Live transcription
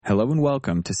Hello and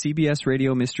welcome to CBS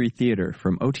Radio Mystery Theater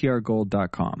from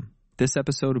OTRGold.com. This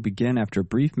episode will begin after a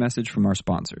brief message from our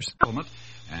sponsors.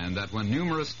 And that when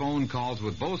numerous phone calls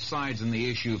with both sides in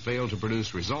the issue failed to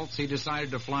produce results, he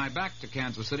decided to fly back to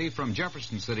Kansas City from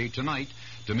Jefferson City tonight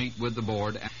to meet with the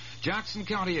board. Jackson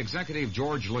County Executive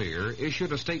George Lear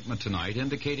issued a statement tonight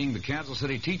indicating the Kansas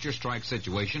City teacher strike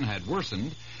situation had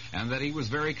worsened and that he was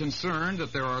very concerned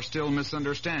that there are still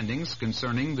misunderstandings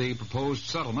concerning the proposed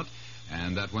settlement,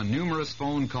 and that when numerous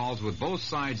phone calls with both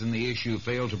sides in the issue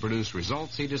failed to produce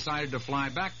results, he decided to fly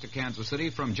back to Kansas City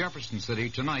from Jefferson City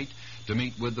tonight to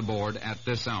meet with the board at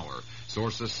this hour.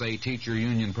 Sources say Teacher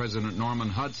Union President Norman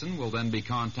Hudson will then be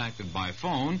contacted by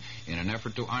phone in an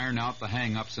effort to iron out the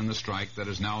hang-ups in the strike that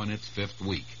is now in its fifth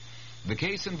week. The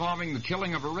case involving the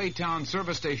killing of a Raytown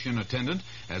service station attendant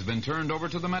has been turned over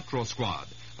to the Metro Squad.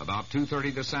 About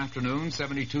 2:30 this afternoon,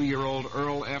 72-year-old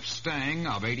Earl F. Stang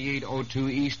of 8802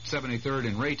 East 73rd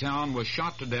in Raytown was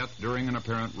shot to death during an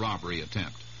apparent robbery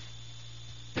attempt.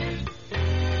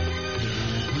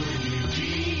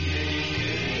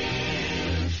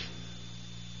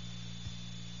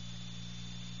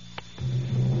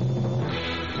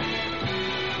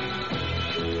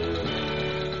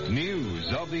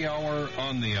 News of the hour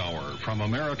on the hour from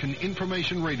American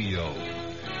Information Radio.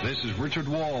 This is Richard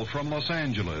Wall from Los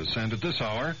Angeles, and at this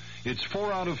hour, it's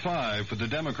 4 out of 5 for the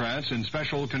Democrats in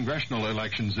special congressional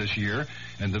elections this year,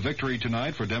 and the victory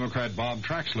tonight for Democrat Bob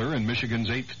Traxler in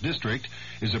Michigan's 8th District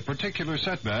is a particular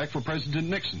setback for President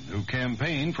Nixon, who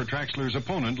campaigned for Traxler's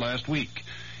opponent last week.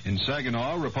 In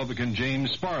Saginaw, Republican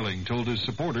James Sparling told his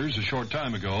supporters a short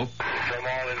time ago, "From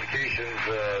all indications,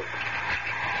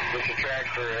 Mr.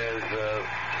 Traxler has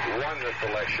won this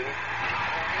election,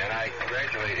 and I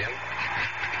congratulate him.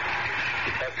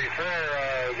 But before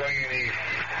going any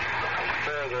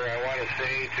further, I want to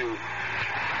say to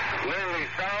literally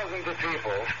thousands of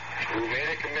people who made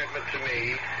a commitment to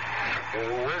me,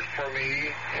 who worked for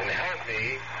me and helped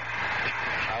me,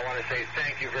 I want to say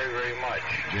thank you very, very much."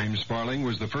 James Sparling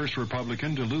was the first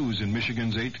Republican to lose in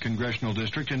Michigan's 8th congressional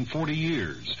district in 40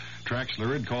 years.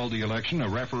 Traxler had called the election a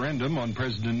referendum on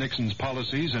President Nixon's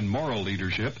policies and moral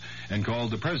leadership and called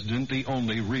the president the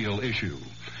only real issue.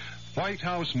 White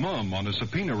House mum on a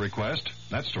subpoena request.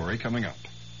 That story coming up.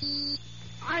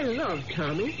 I love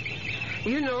Tommy.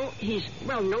 You know, he's,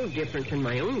 no different than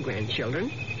my own grandchildren,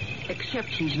 except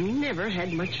he's never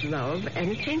had much love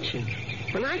and attention.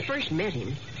 When I first met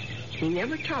him, he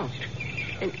never talked,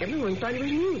 and everyone thought he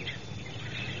was mute.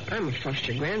 I'm a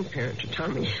foster grandparent to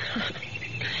Tommy.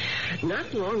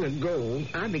 Not long ago,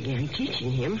 I began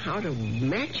teaching him how to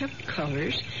match up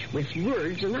colors with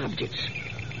words and objects.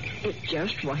 It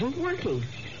just wasn't working,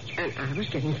 and I was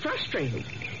getting frustrated.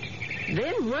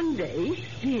 Then one day,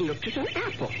 he looked at an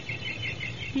apple.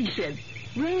 He said,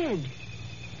 "Red."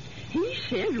 He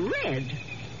said red.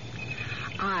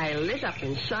 I lit up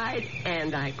inside,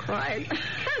 and I cried,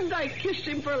 and I kissed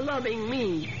him for loving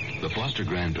me. The Foster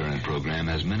Grandparent Program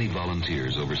has many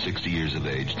volunteers over 60 years of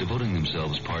age devoting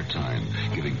themselves part-time,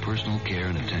 giving personal care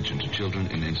and attention to children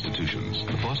in institutions.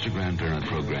 The Foster Grandparent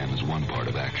Program is one part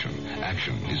of action.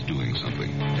 Action is doing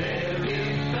something. There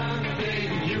is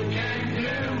something you can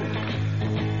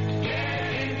do.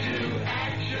 Get into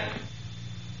action.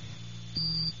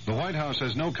 The White House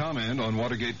has no comment on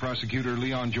Watergate prosecutor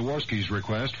Leon Jaworski's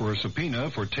request for a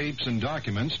subpoena for tapes and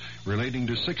documents relating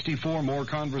to 64 more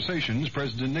conversations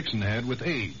President Nixon had with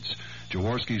aides.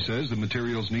 Jaworski says the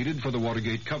materials needed for the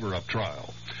Watergate cover-up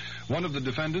trial. One of the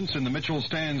defendants in the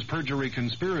Mitchell-Stans perjury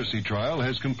conspiracy trial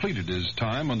has completed his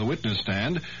time on the witness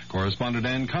stand. Correspondent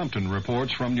Ann Compton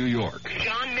reports from New York.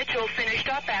 John Mitchell finished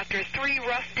up after 3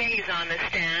 rough days on the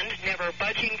stand, never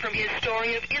budging from his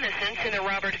story of innocence in the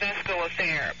Robert Vesco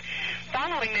affair.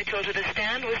 Following Mitchell to the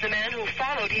stand was the man who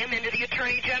followed him into the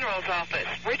Attorney General's office,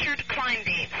 Richard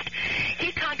Kleindienst.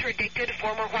 He contradicted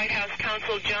former White House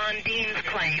counsel John Dean's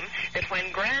claim that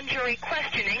when grand jury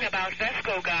questioning about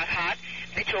Vesco got hot,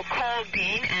 Mitchell called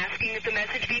Dean asking that the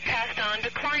message be passed on to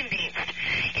Kleindienst.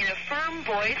 In a firm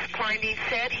voice, Kleindienst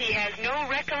said he has no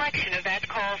recollection of that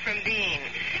call from Dean.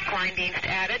 Kleindienst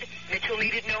added, Mitchell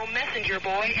needed no messenger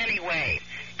boy anyway.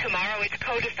 Tomorrow it's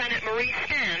co-defendant Maurice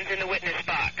Stans in the witness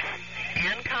box.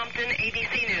 Ann Compton,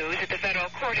 ABC News at the federal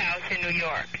courthouse in New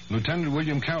York. Lieutenant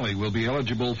William Calley will be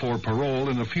eligible for parole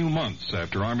in a few months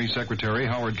after Army Secretary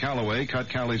Howard Callaway cut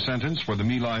Calley's sentence for the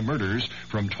My Lai murders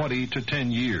from 20 to 10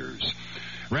 years.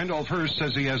 Randolph Hearst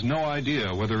says he has no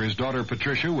idea whether his daughter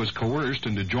Patricia was coerced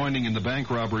into joining in the bank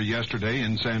robbery yesterday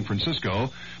in San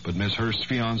Francisco, but Miss Hearst's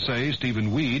fiancé,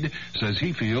 Stephen Weed, says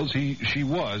he feels she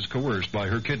was coerced by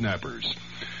her kidnappers.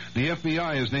 The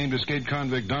FBI has named escaped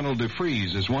convict Donald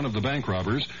DeFries as one of the bank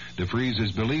robbers. DeFries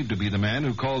is believed to be the man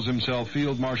who calls himself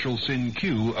Field Marshal Sin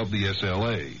Q of the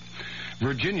SLA.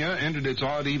 Virginia ended its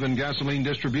odd-even gasoline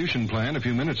distribution plan a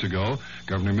few minutes ago.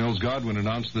 Governor Mills Godwin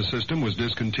announced the system was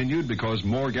discontinued because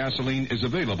more gasoline is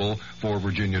available for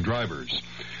Virginia drivers.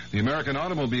 The American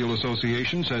Automobile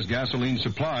Association says gasoline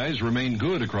supplies remain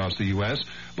good across the U.S.,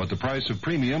 but the price of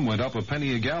premium went up a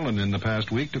penny a gallon in the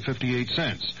past week to 58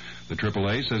 cents. The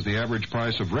AAA says the average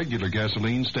price of regular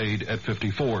gasoline stayed at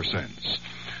 54 cents.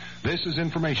 This is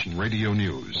Information Radio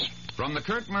News. From the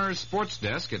Kurt Murs Sports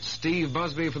Desk, it's Steve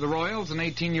Busby for the Royals and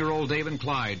 18-year-old David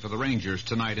Clyde for the Rangers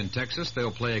tonight in Texas.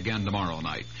 They'll play again tomorrow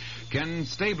night. Ken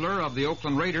Stabler of the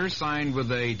Oakland Raiders signed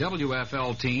with a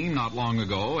WFL team not long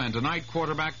ago, and tonight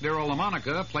quarterback Darryl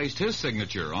LaMonica placed his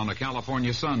signature on a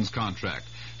California Suns contract.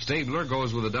 Stabler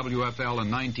goes with the WFL in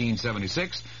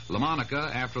 1976,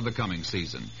 LaMonica after the coming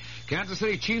season. Kansas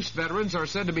City Chiefs veterans are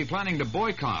said to be planning to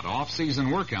boycott off-season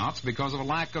workouts because of a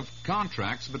lack of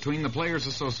contracts between the Players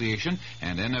Association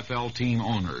and NFL team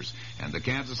owners. And the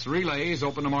Kansas Relays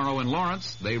open tomorrow in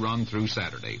Lawrence. They run through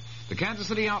Saturday. The Kansas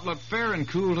City outlook: fair and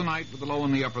cool tonight with a low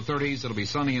in the upper 30s. It'll be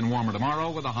sunny and warmer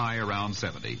tomorrow with a high around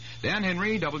 70. Dan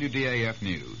Henry, WDAF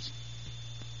News.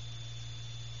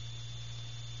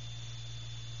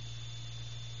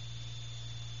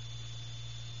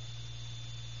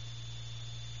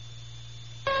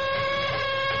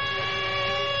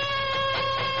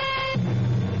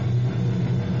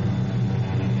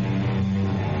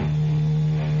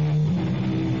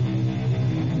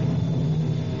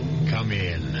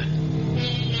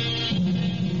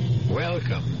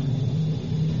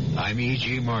 I'm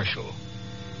E.G. Marshall.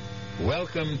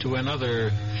 Welcome to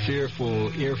another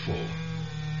Fearful Earful.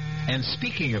 And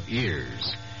speaking of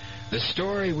ears, the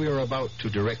story we are about to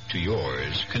direct to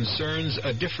yours concerns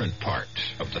a different part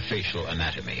of the facial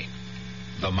anatomy,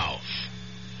 the mouth.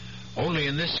 Only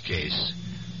in this case,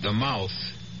 the mouth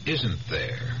isn't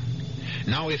there.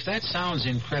 Now, if that sounds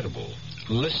incredible,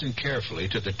 listen carefully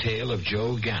to the tale of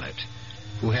Joe Gannett,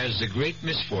 who has the great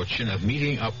misfortune of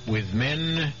meeting up with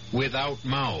men without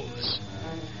mouths.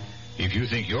 If you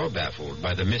think you're baffled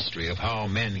by the mystery of how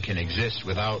men can exist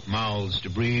without mouths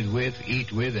to breathe with,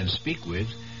 eat with, and speak with,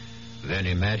 then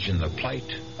imagine the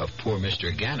plight of poor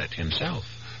Mr. Gannett himself.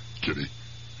 Kitty,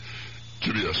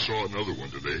 I saw another one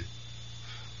today.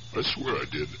 I swear I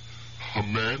did. A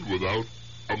man without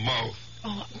a mouth.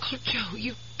 Oh, Uncle Joe,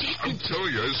 you didn't. I'm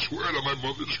telling you, I swear it on my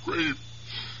mother's grave.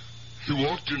 He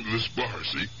walked into this bar,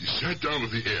 see? He sat down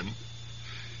at the end.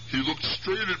 He looked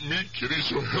straight at me, Kitty,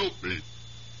 so help me.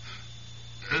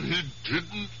 And he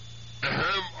didn't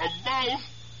have a mouth.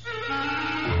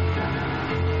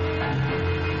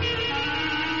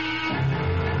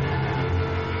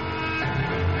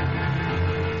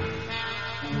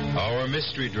 Our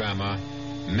mystery drama,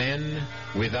 Men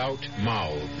Without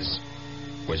Mouths,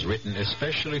 was written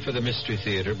especially for the Mystery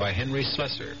Theater by Henry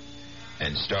Slessor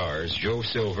and stars Joe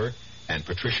Silver and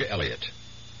Patricia Elliott.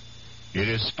 It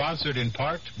is sponsored in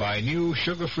part by new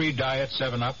sugar-free Diet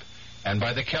 7-Up and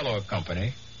by the Kellogg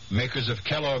Company, makers of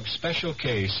Kellogg's Special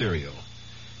K cereal.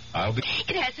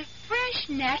 It has a fresh,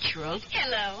 natural...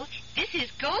 Hello, this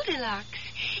is Goldilocks.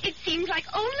 It seems like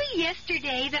only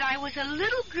yesterday that I was a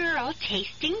little girl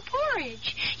tasting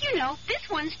porridge. You know, this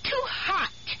one's too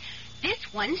hot.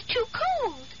 This one's too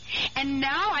cold. And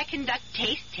now I conduct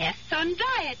taste tests on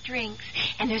diet drinks.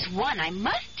 And there's one I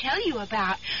must tell you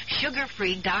about.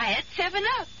 Sugar-free Diet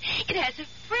 7-Up. It has a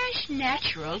fresh,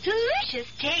 natural, delicious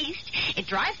taste. It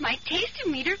drives my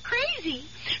taste-o-meter crazy.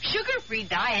 Sugar-free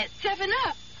Diet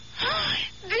 7-Up.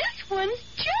 This one's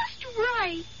just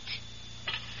right.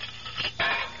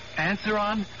 Answer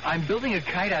on. I'm building a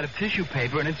kite out of tissue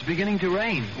paper, and it's beginning to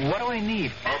rain. What do I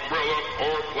need? Umbrella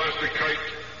or plastic kite.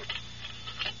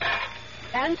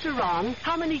 Answer on.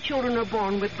 How many children are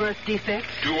born with birth defects?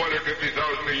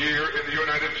 250,000 a year in the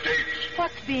United States.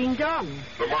 What's being done?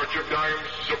 The March of Dimes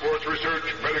supports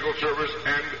research, medical service,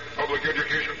 and public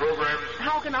education programs.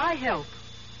 How can I help?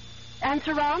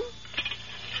 Answer on.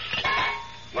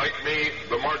 Like me,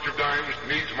 the March of Dimes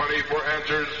needs money for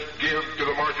answers. Give to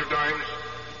the March of Dimes.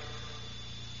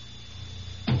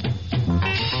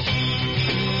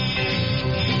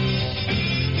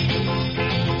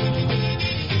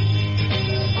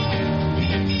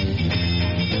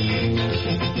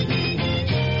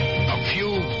 A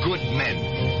few good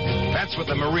men. That's what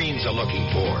the Marines are looking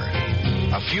for.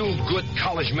 A few good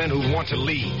college men who want to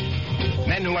lead.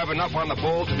 Men who have enough on the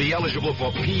ball to be eligible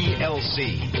for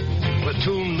PLC.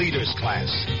 Platoon Leaders Class.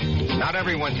 Not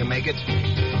everyone can make it.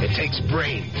 It takes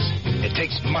brains. It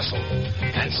takes muscle,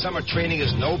 and summer training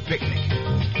is no picnic.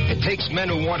 It takes men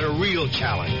who want a real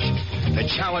challenge, the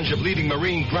challenge of leading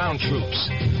Marine ground troops,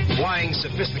 flying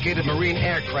sophisticated Marine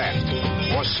aircraft,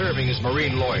 or serving as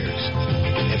Marine lawyers.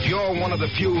 If you're one of the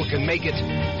few who can make it,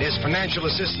 there's financial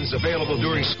assistance available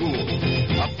during school,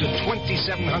 up to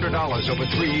 $2,700 over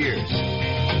 3 years.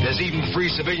 There's even free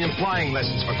civilian flying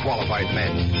lessons for qualified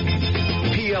men.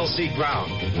 PLC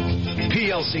Ground,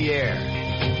 PLC Air,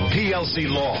 PLC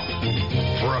Law,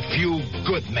 for a few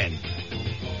good men.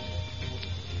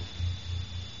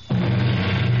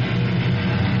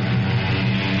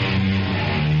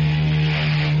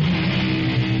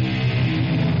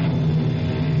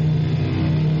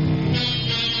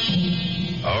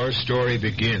 Our story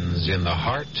begins in the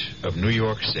heart of New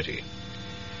York City.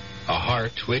 A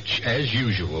heart which, as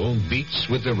usual, beats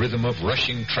with the rhythm of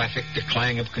rushing traffic, the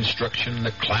clang of construction,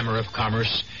 the clamor of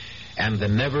commerce, and the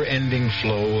never-ending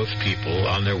flow of people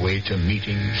on their way to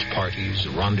meetings, parties,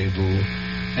 rendezvous,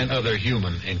 and other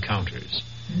human encounters.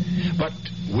 But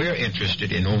we're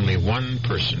interested in only one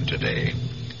person today.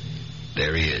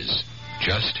 There he is,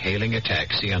 just hailing a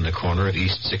taxi on the corner of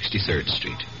East 63rd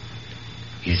Street.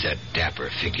 He's a dapper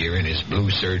figure in his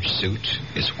blue serge suit,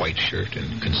 his white shirt,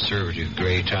 and conservative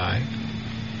gray tie.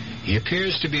 He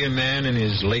appears to be a man in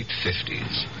his late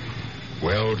 50s,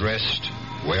 well-dressed,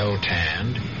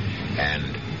 well-tanned, and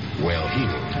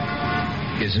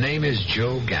well-heeled. His name is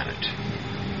Joe Gannett.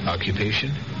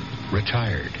 Occupation?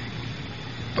 Retired.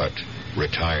 But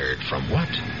retired from what?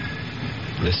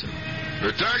 Listen.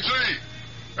 Hey, taxi!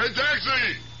 Hey,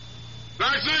 taxi!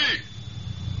 Taxi!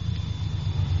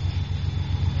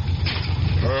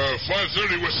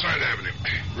 530 West Side Avenue.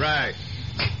 Right.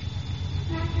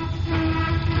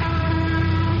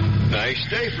 Nice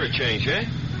day for a change, eh?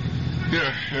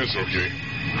 Yeah, it's okay.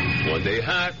 One day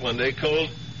hot, one day cold.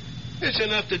 It's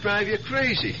enough to drive you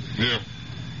crazy. Yeah.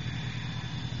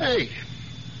 Hey,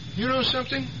 you know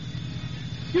something?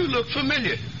 You look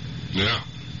familiar. Yeah.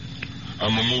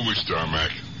 I'm a movie star,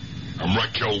 Mac. I'm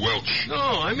Raquel Welch. No,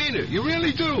 I mean it. You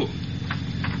really do.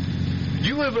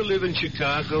 You ever live in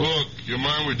Chicago? Look, you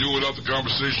mind we do without the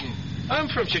conversation? I'm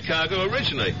from Chicago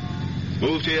originally.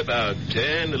 Moved here about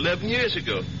 10, 11 years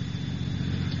ago.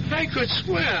 I could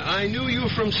swear I knew you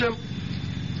from some...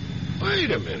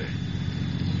 Wait a minute.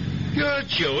 You're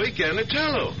Joey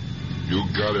Ganatello. You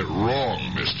got it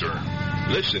wrong, mister.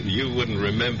 Listen, you wouldn't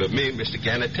remember me, Mr.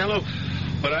 Ganatello,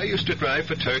 but I used to drive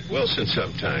for Turk Wilson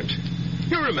sometimes.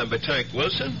 You remember Turk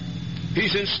Wilson?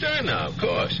 He's in Stern now, of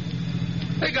course.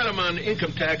 They got him on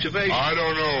income tax evasion. I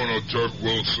don't know, no Turk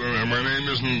Wilson, and my name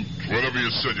isn't whatever you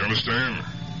said, you understand?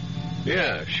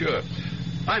 Yeah, sure.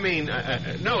 I mean,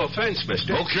 no offense,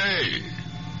 mister. Okay.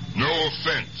 No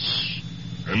offense.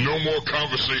 And no more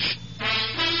conversation.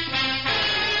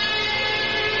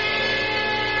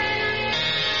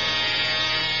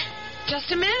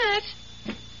 Just a minute.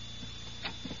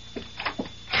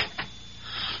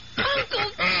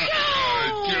 Uncle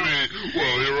Joe! Kitty,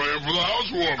 well, here I am for the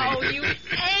housewarming. Oh, you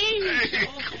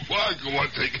angel. Hey, come on,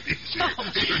 take it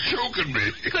easy. You're choking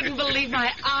me. Couldn't believe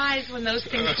my eyes when those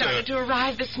things started to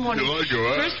arrive this morning. You like it,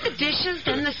 huh? First the dishes,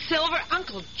 then the silver.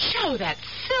 Uncle Joe, that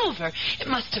silver. It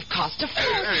must have cost a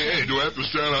fortune. Hey, do I have to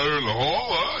stand out here in the hall,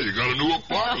 huh? You got a new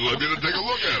apartment. Let me in to take a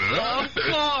look at it, huh? Of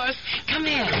course. Come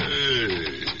in.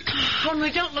 Hey.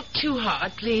 Only don't look too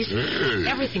hard, please. Hey.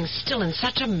 Everything's still in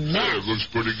such a mess. Hey, it looks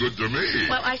pretty good to me.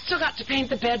 Well, I still got to paint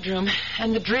the bedroom,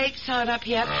 and the drapes aren't up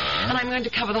yet, and I'm going to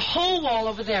cover the whole wall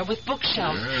over there with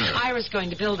bookshelves. Yeah. Ira's going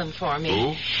to build them for me.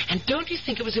 Oh? And don't you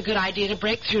think it was a good idea to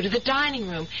break through to the dining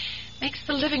room? Makes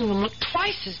the living room look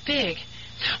twice as big.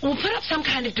 We'll put up some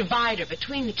kind of divider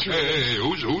between the two. Hey,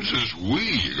 who's this we?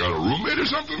 You got a roommate or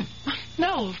something?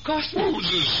 No, of course not.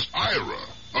 Who's this Ira?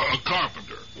 A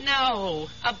carpenter? No,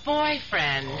 a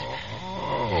boyfriend.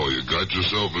 Oh, you got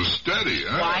yourself a steady,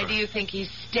 huh? Why do you think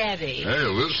he's steady? Hey,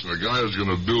 listen, the guy is going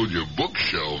to build you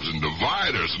bookshelves and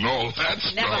dividers and all that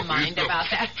stuff. Never mind about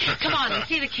that. Come on and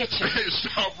see the kitchen. Hey,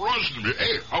 stop rushing me.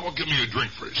 Hey, how about give me a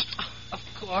drink first? Oh,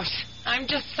 of course. I'm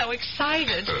just so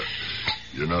excited.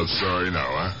 You're not sorry now,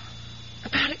 huh?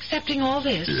 About accepting all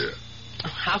this? Yeah. Oh,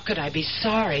 how could I be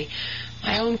sorry?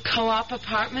 My own co-op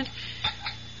apartment.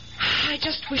 I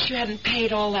just wish you hadn't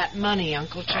paid all that money,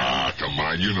 Uncle Joe. Ah, come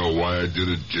on. You know why I did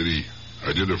it, Kitty.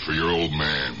 I did it for your old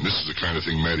man. This is the kind of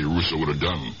thing Matty Russo would have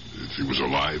done if he was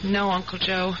alive. No, Uncle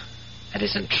Joe. That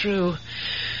isn't true.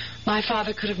 My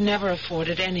father could have never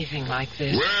afforded anything like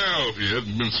this. Well, if he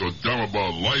hadn't been so dumb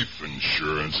about life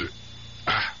insurance...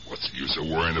 what's the use of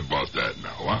worrying about that now,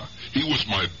 huh? He was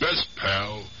my best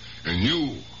pal, and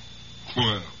you...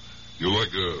 Well, you're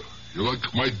You're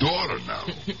like my daughter now.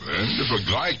 And if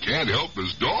a guy can't help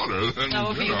his daughter, then,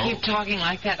 if you keep talking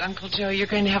like that, Uncle Joe, you're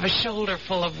going to have a shoulder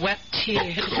full of wet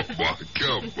tears. Oh,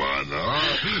 come on,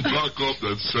 huh? Knock off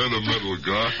that sentimental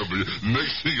garbage.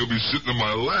 Next thing you'll be sitting in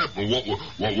my lap, and what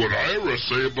would Ira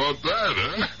say about that,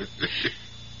 huh?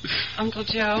 Uncle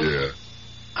Joe? Yeah?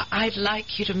 I'd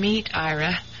like you to meet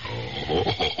Ira.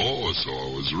 Oh, so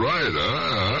I was right,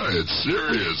 huh? It's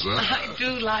serious, huh? I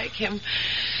do like him.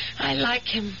 I like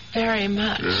him very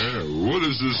much. Yeah, what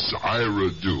does this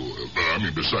Ira do? I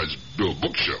mean, besides build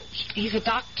bookshelves? He's a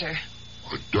doctor.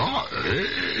 A doctor?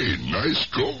 Hey, nice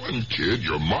going, kid.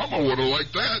 Your mama would have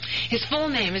liked that. His full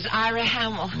name is Ira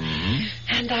Hamill. Mm-hmm.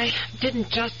 And I didn't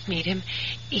just meet him.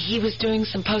 He was doing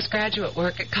some postgraduate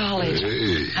work at college.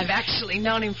 Hey. I've actually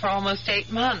known him for almost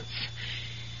 8 months.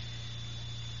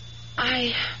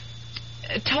 I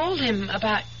told him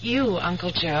about you, Uncle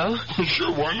Joe.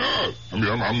 Sure, why not? I mean,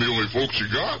 I'm the only folks you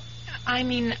got. I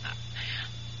mean,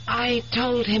 I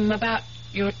told him about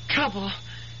your trouble.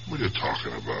 What are you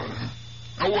talking about, huh?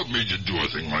 Now, what made you do a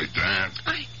thing like that?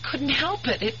 I couldn't help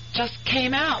it. It just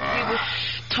came out. We were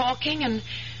talking, and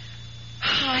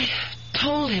I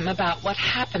told him about what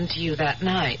happened to you that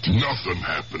night. Nothing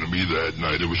happened to me that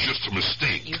night. It was just a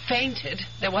mistake. You fainted.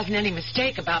 There wasn't any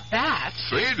mistake about that.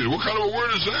 Fainted? What kind of a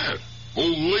word is that?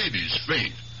 Old ladies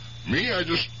faint. Me, I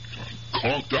just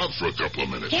conked out for a couple of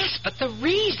minutes. Yes, but the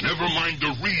reason... Never mind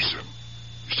the reason.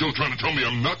 You still trying to tell me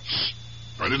I'm nuts?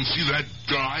 I didn't see that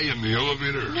guy in the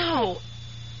elevator? No,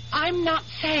 I'm not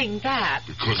saying that.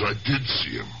 Because I did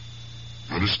see him.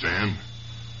 Understand?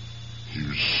 He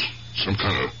was some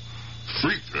kind of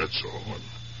freak, that's all. And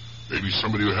maybe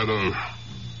somebody who had a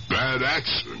bad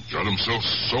accident got himself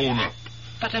sewn up.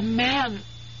 But a man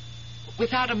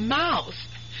without a mouth...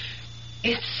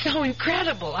 It's so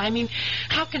incredible. I mean,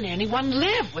 how can anyone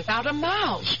live without a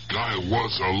mouth? This guy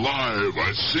was alive.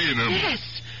 I seen him.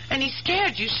 Yes, and he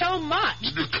scared you so much.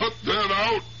 Did you cut that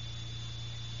out?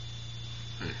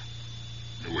 Hey,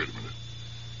 wait a minute.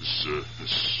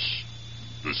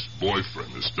 This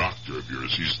boyfriend, this doctor of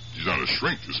yours, he's not a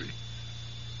shrink, is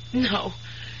he? No,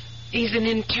 he's an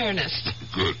internist.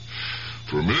 Good.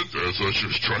 For a minute there, I thought she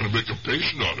was trying to make a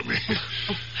patient out of me.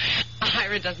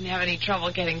 Ira doesn't have any trouble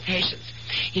getting patients.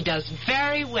 He does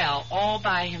very well all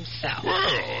by himself. Well,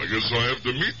 I guess I have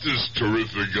to meet this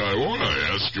terrific guy, won't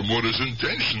I? Ask him what his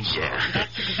intentions are.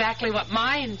 That's exactly what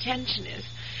my intention is.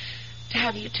 To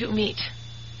have you two meet.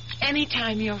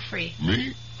 Anytime you're free.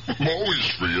 Me? I'm always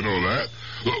free, you know that.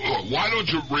 Look, why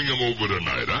don't you bring him over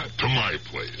tonight, huh? To my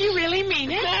place. You really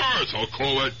mean it? Of course. I'll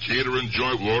call that catering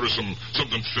joint. We'll order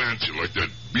something fancy like that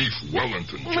beef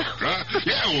Wellington junk, huh?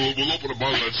 Yeah, we'll open a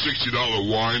bottle of that $60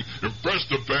 wine and press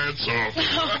the pants off.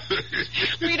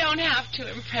 We don't have to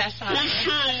impress Ira. Well,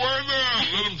 sure, why not?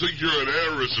 Let him think you're an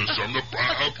heiress or something.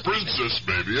 A princess,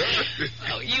 maybe,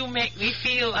 huh? Oh, you make me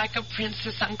feel like a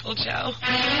princess, Uncle Joe.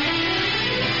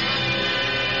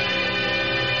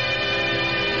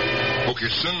 Okay,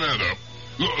 send that up.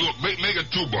 Look, make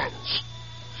it 2 bottles.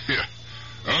 Yeah.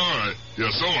 All right. Yeah,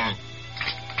 so long.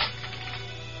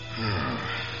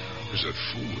 Where's that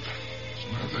food? It's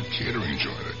not that catering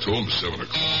joint. I told him 7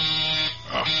 o'clock.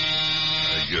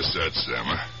 I guess that's them,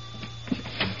 huh?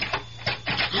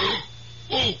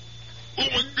 Oh,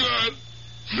 my God.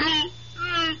 No.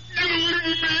 Get away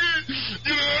from me.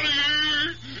 Get out of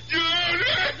here. Get out of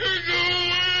here. Go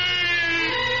away.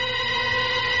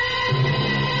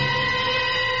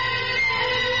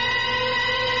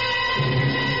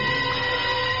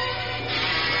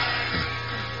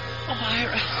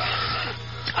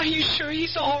 Are you sure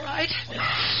he's all right?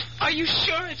 Are you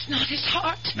sure it's not his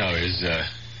heart? No, his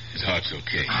heart's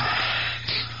okay.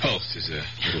 Pulse is a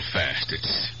little fast.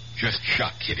 It's just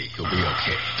shock, Kitty. He'll be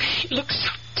okay. He looks so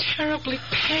terribly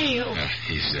pale.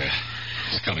 He's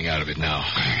coming out of it now.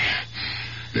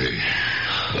 Hey.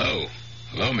 Hello.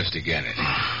 Hello, Mr. Gannett.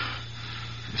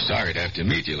 I'm sorry to have to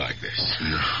meet you like this.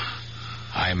 Yeah.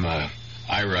 I'm,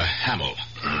 Ira Hamill.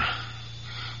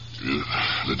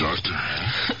 The doctor?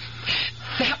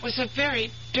 That was a very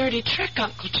dirty trick,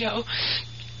 Uncle Joe.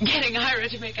 Getting Ira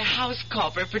to make a house call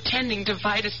for pretending to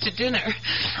invite us to dinner.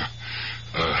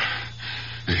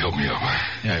 Hey, help me out.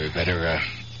 Yeah, you better,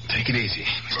 take it easy,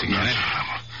 Mr. Gannett.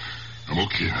 I'm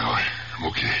okay now. I'm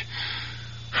okay.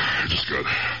 I just got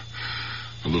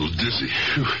a little dizzy.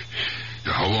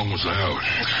 How long was I out?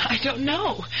 I don't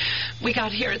know. We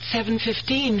got here at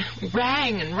 7:15.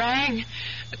 Rang and rang,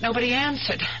 but nobody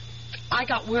answered. I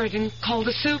got word and called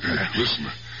the super. Hey, listen,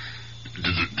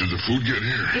 did the food get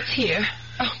here? It's here.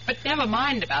 Oh, but never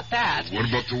mind about that. What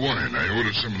about the wine? I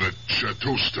ordered some of that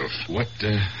Chateau stuff. What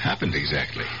happened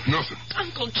exactly? Nothing.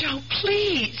 Uncle Joe,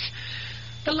 please.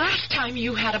 The last time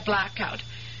you had a blackout...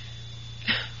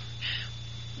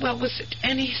 Well, was it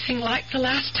anything like the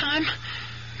last time?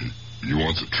 You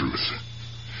want the truth?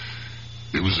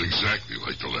 It was exactly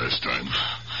like the last time.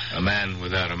 A man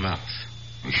without a mouth.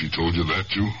 And she told you that,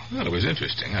 too? Well, it was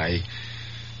interesting. I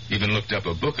even looked up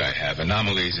a book I have,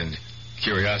 Anomalies and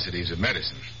Curiosities of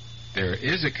Medicine. There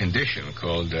is a condition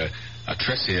called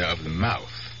atresia of the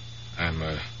mouth. I'm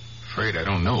afraid I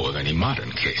don't know of any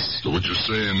modern case. So what you're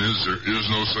saying is there is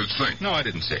no such thing? No, I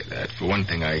didn't say that. For one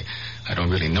thing, I don't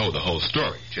really know the whole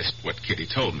story. Just what Kitty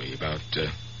told me about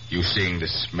you seeing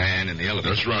this man in the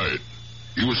elevator. That's right.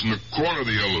 He was in the corner of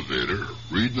the elevator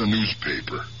reading the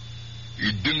newspaper.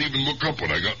 He didn't even look up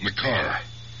when I got in the car.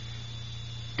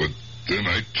 But then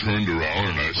I turned around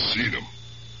and I seen him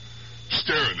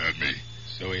staring at me.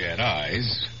 So he had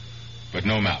eyes, but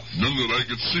no mouth. None that I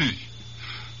could see.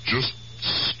 Just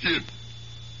skin,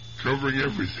 covering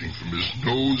everything from his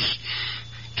nose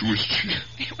to his chin.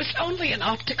 It was only an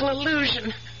optical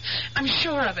illusion. I'm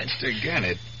sure of it. Mr.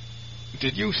 Gannett,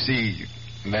 did you see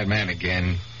that man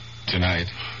again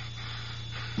tonight?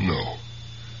 No.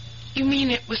 You mean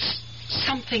it was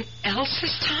something else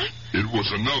this time? It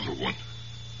was another one.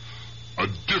 A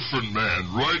different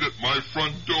man right at my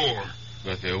front door.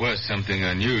 But there was something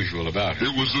unusual about him.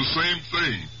 It was the same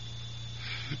thing.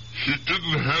 He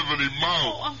didn't have any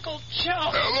mouth. Oh, Uncle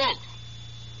Joe. Hey, look.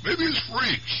 Maybe it's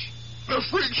freaks. There are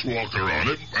freaks walking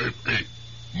around. Hey,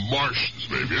 Martians,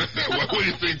 maybe. What do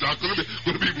you think, Doc? Would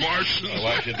it be Martians? Well,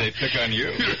 why should they pick on you?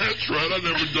 Yeah, that's right. I've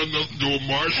never done nothing to a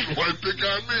Martian. Why pick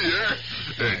on me, eh?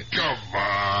 Hey, come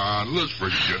on. Let's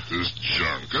forget this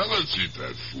junk. Let's eat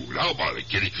that food. How about it,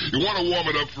 Kitty? You want to warm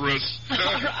it up for us?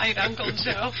 All right, Uncle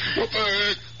Joe. What the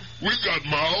heck? We got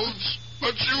mouths.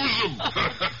 Let's use them.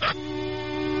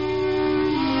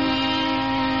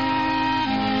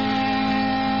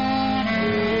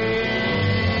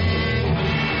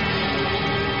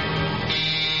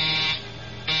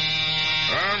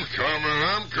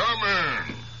 I'm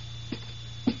coming.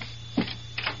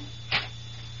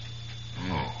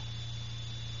 Oh.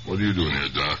 What are you doing here,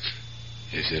 Doc?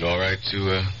 Is it all right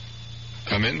to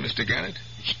come in, Mr. Gannett?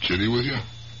 Is Kitty with you?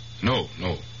 No.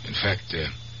 In fact,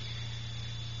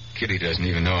 Kitty doesn't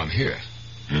even know I'm here.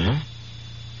 Hmm?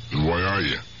 And why are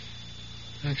you?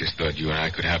 I just thought you and I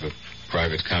could have a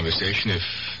private conversation, if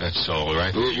that's all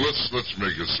right. Let's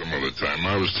make it some other time.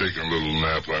 I was taking a little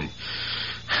nap.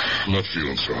 I'm not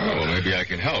feeling so hot. Well, maybe I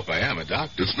can help. I am a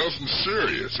doctor. It's nothing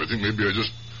serious. I think maybe I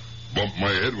just bumped my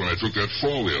head when I took that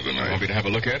fall the other night. You want me to have a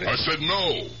look at it? I said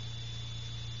no.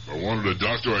 If I wanted a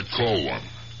doctor, I'd call one.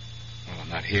 Well, I'm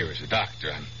not here as a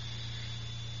doctor.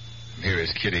 I'm here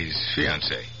as Kitty's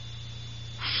fiancé.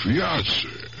 Fiancé?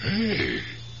 Hey.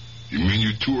 You mean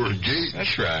you two are engaged?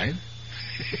 That's right.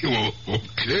 Well,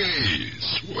 okay.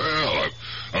 Swell.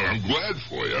 I'm glad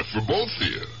for you, for both of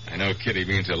you. I know Kitty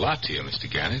means a lot to you, Mr.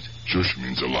 Gannett. Sure, she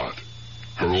means a lot.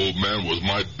 Her old man was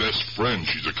my best friend.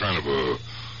 She's a kind of a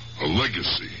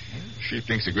legacy. She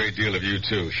thinks a great deal of you,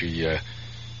 too. She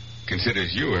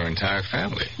considers you her entire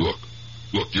family. Look,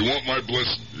 you want my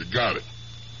blessing. You got it.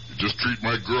 You just treat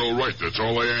my girl right. That's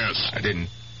all I ask. I didn't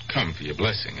come for your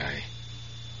blessing. I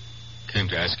came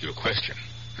to ask you a question.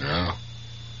 Yeah?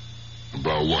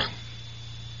 About what?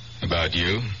 About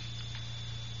you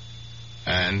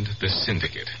and the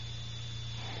syndicate.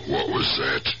 What was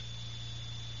that?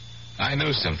 I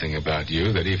know something about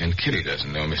you that even Kitty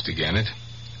doesn't know, Mr. Gannett.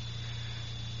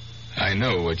 I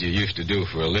know what you used to do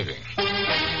for a living.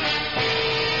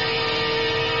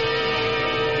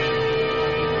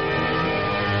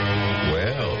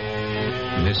 Well,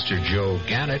 Mr. Joe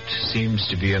Gannett seems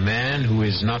to be a man who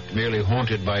is not merely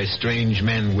haunted by strange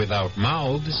men without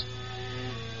mouths.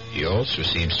 He also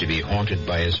seems to be haunted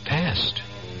by his past.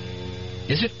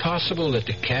 Is it possible that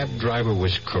the cab driver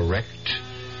was correct,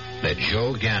 that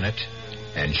Joe Gannett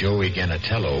and Joey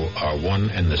Gannatello are one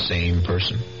and the same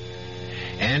person?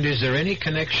 And is there any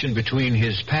connection between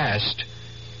his past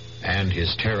and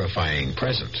his terrifying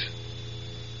present?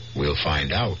 We'll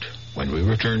find out when we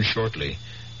return shortly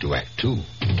to Act 2.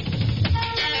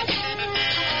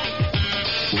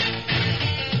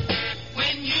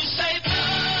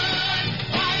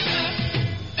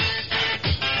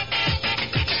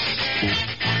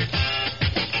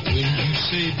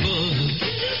 Say, Bud,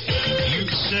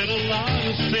 you've said a lot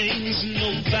of things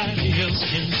nobody else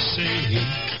can say.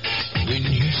 When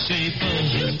you say,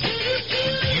 Bud,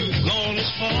 you've gone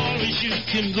as far as you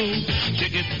can go to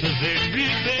get the very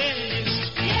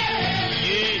best. Yeah.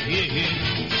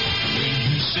 When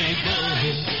you say, Bud,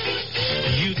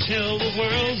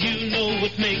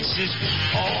 it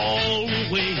all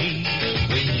away.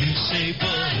 When you say,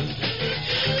 Bud,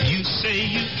 you say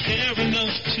you care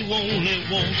enough to only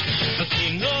want a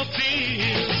king of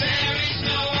beers. There is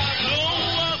no other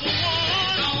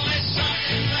one. Only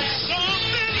something less.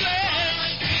 Something less.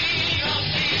 King of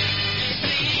beers,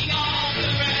 king of the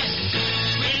rest.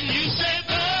 When you say,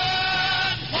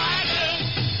 Bud,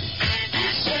 you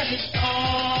said it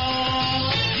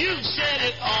all. You said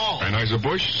it all.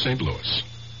 Anheuser-Busch, St. Louis.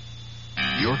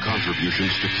 Your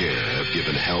contributions to care have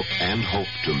given help and hope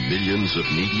to millions of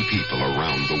needy people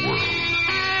around the world.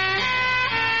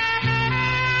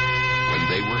 When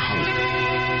they were hungry,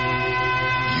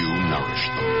 you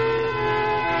nourished them.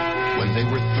 When they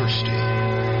were thirsty,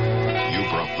 you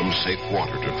brought them safe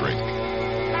water to drink.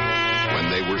 When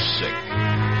they were sick,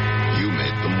 you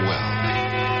made them well.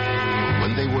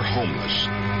 When they were homeless,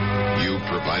 you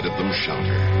provided them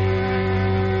shelter.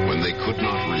 When they could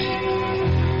not read,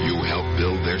 you helped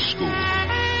build their school.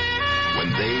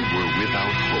 When they were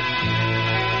without hope,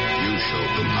 you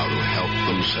showed them how to help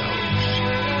themselves.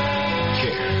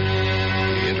 CARE,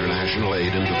 the International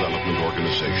Aid and Development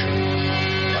Organization.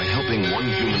 By helping one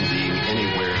human being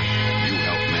anywhere, you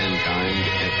help mankind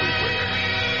everywhere.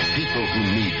 People who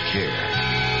need care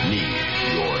need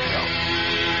your help.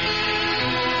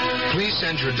 Please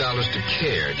send your dollars to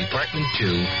CARE, Department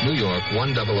 2, New York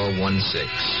 10016.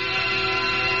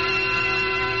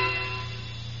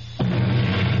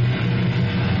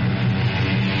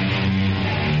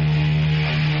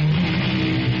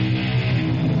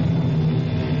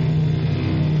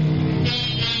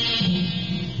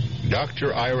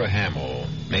 Dr. Ira Hamill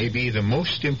may be the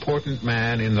most important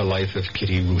man in the life of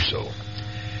Kitty Russo.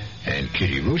 And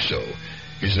Kitty Russo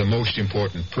is the most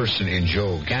important person in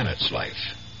Joe Gannett's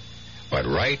life. But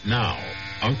right now,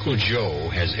 Uncle Joe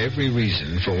has every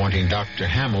reason for wanting Dr.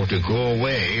 Hamill to go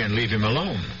away and leave him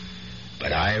alone.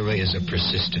 But Ira is a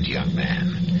persistent young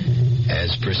man,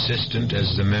 as persistent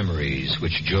as the memories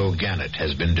which Joe Gannett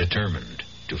has been determined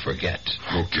to forget.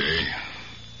 Okay.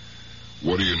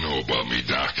 What do you know about me,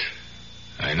 Doc?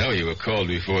 I know you were called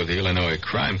before the Illinois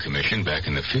Crime Commission back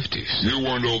in the 50s. You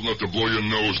weren't old enough to blow your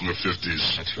nose in the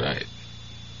 50s. That's right.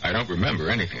 I don't remember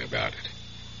anything about it.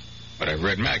 But I've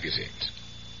read magazines.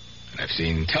 And I've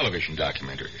seen television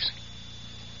documentaries.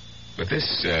 But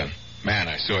this man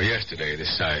I saw yesterday,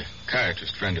 this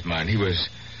psychiatrist friend of mine, he was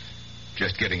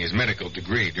just getting his medical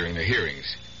degree during the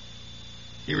hearings.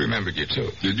 He remembered you,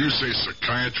 too. Did you say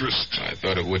psychiatrist? I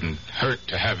thought it wouldn't hurt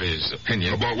to have his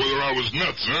opinion. About whether I was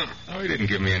nuts, huh? Oh, he didn't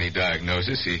give me any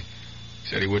diagnosis. He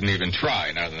said he wouldn't even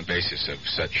try, not on the basis of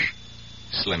such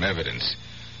slim evidence.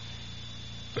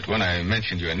 But when I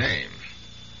mentioned your name,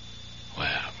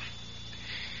 well,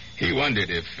 he wondered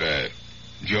if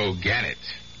Joe Gannett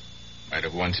might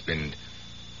have once been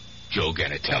Joe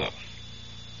Gannatello.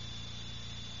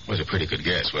 Was a pretty good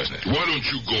guess, wasn't it? Why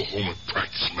don't you go home and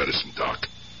practice medicine, Doc?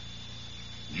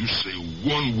 You say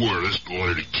one word of this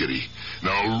letter to Kitty.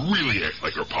 Now I'll really act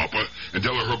like her papa and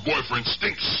tell her her boyfriend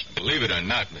stinks. Believe it or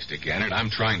not, Mr. Gannett, I'm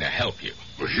trying to help you.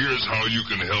 Well, here's how you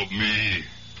can help me.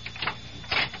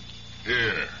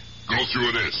 Here, go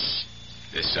through this.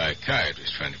 This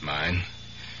psychiatrist friend of mine,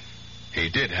 he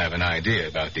did have an idea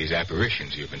about these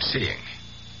apparitions you've been seeing.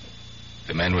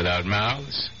 The men without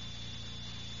mouths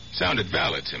sounded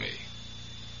valid to me.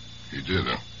 He did,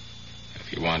 huh?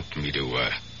 If you want me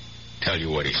to tell you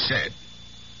what he said,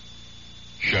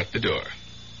 shut the door.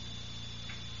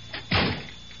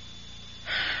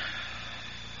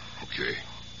 Okay.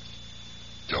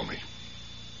 Tell me.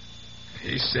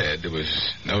 He said there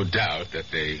was no doubt that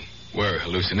they were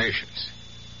hallucinations.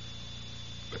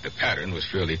 But the pattern was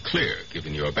fairly clear,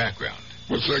 given your background.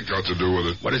 What's that got to do with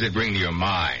it? What does it bring to your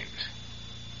mind?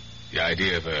 The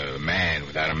idea of a man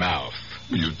without a mouth.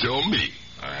 You tell me.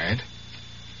 All right.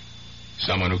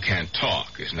 Someone who can't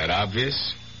talk. Isn't that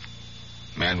obvious?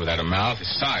 A man without a mouth is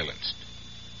silenced.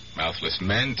 Mouthless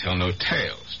men tell no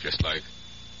tales, just like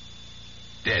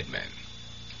dead men.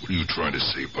 What are you trying to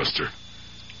say, Buster?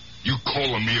 You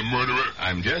calling me a murderer?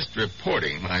 I'm just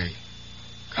reporting my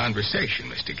conversation,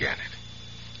 Mr. Gannett.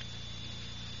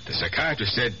 The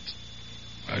psychiatrist said,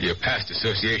 well, your past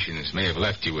associations may have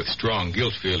left you with strong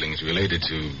guilt feelings related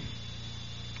to,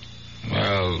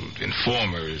 well,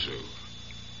 informers or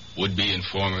would-be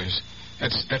informers.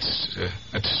 That's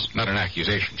not an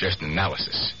accusation, just an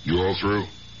analysis. You all through?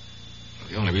 Well,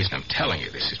 the only reason I'm telling you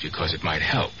this is because it might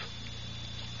help.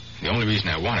 The only reason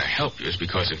I want to help you is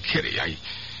because of Kitty.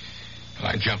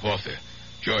 I'd jump off the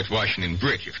George Washington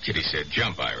Bridge if Kitty said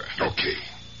jump, Ira. Okay.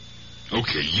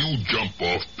 Okay, you jump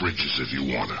off bridges if you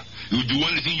wanna. You do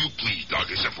anything you please, Doc,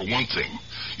 except for one thing.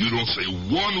 You don't say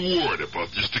one word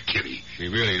about this to Kitty. She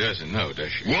really doesn't know,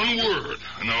 does she? One word,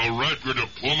 and I'll wrap your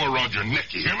diploma around your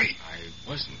neck, you hear me? I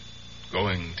wasn't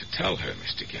going to tell her,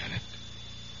 Mr. Gannett.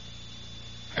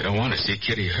 I don't want to see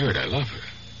Kitty hurt. I love her.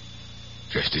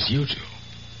 Just as you do.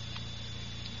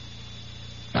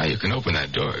 Now you can open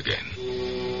that door again.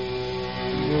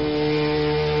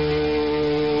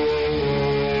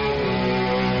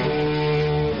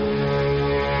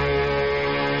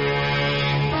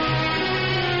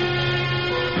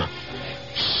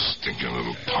 Stinking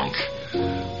little punk.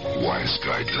 Wise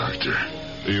guy, Doctor.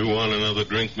 Do you want another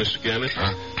drink, Mr. Gannett?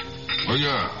 Huh? Oh,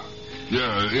 yeah.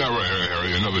 Yeah, right,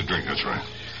 Harry. Another drink, that's right.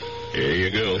 Here you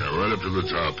go. Yeah, right up to the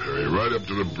top, Harry. Right up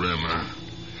to the brim, huh?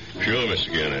 Sure,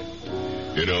 Mr. Gannett.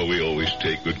 You know, we always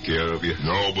take good care of you.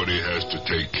 Nobody has to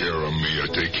take care of me. I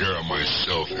take care of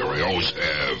myself, Harry. I always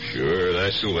have. Sure,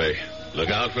 that's the way. Look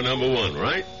out for number one,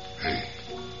 right? Hey,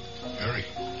 Harry,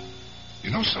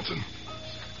 you know something?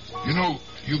 You know,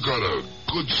 you got a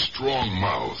good, strong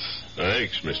mouth.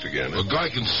 Thanks, Mr. Gannett. A guy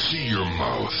can see your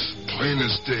mouth, plain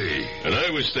as day. And I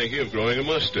was thinking of growing a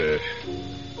mustache.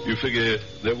 You figure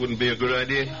that wouldn't be a good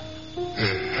idea?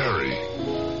 Hey, Harry,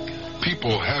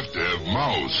 people have to have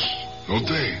mouths, don't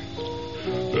they?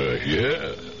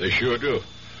 Yeah, they sure do.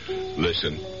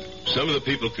 Listen, some of the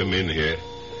people come in here,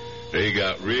 they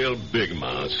got real big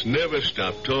mouths, never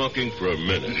stop talking for a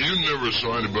minute. You never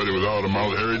saw anybody without a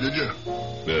mouth, Harry, did you?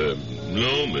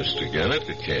 No, Mr. Gannett,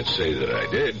 I can't say that I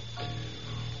did.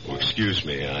 Oh, excuse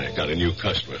me, I got a new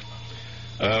customer.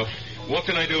 What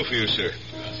can I do for you, sir?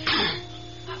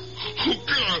 Oh,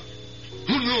 God.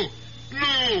 Oh, no.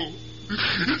 No.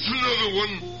 It's another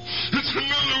one. It's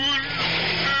another one.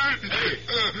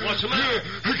 Hey, what's the matter?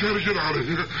 I gotta get out of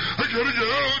here. I gotta get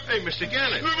out. Hey, Mr.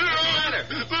 Gannett. Let me what's out. the matter?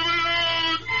 Let me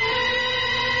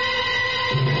out.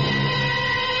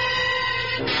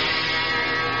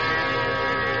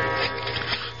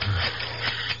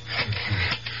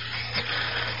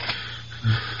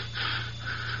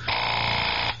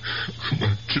 Come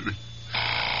on, Kitty.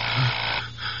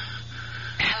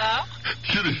 Hello?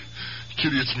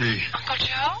 Kitty, it's me. Uncle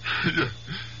Joe? Yeah,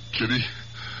 Kitty.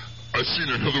 I seen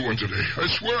another one today. I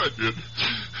swear I did.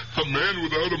 A man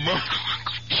without a mouth. Oh,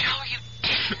 Uncle Joe, you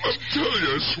did. I'm telling you,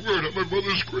 I swear it on my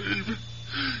mother's grave.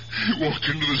 He walked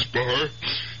into this bar.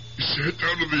 He sat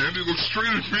down to the end. He looked straight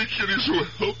at me, Kitty, so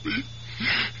help me.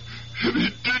 And he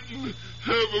didn't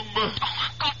have a mouth. Oh,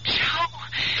 Uncle Joe,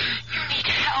 you need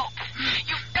help.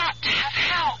 You've got to have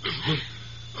help.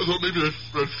 I thought maybe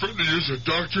that friend of yours, a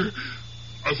doctor,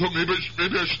 I thought maybe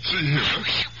I should see him. I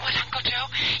wish you would, Uncle Joe.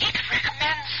 He could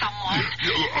recommend someone.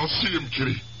 Yeah, I'll see him,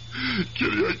 Kitty.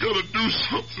 Kitty, I gotta do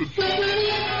something.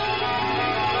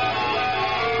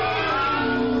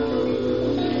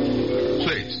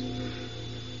 Please.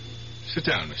 Sit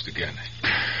down, Mr. Gannett.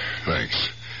 Thanks.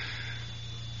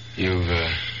 You've,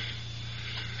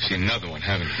 seen another one,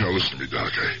 haven't you? Now, listen to me,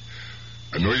 Doc.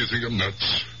 I know you think I'm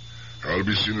nuts. I ought to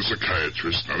be seen as a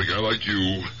psychiatrist, not a guy like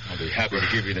you. I'll be happy to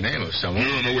give you the name of someone.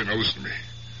 No, wait, now listen to me.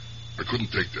 I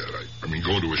couldn't take that. I mean,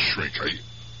 going to a shrink.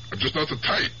 I'm just not the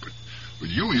type. But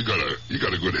with you got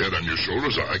a good head on your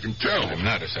shoulders. I can tell. I'm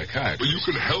not a psychiatrist. But you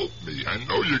can help me. I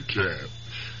know you can.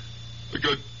 I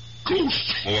got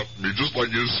ghosts haunt me, just like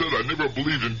you said. I never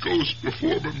believed in ghosts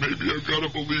before, but maybe I've got to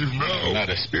believe now. I'm not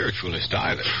a spiritualist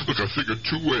either. Look, I figured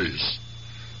two ways.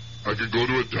 I could go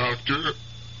to a doctor,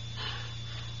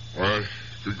 or I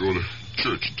could go to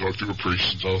church and talk to a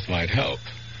priest. Both might help.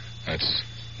 That's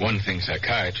one thing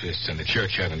psychiatrists and the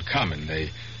church have in common.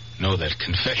 They know that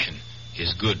confession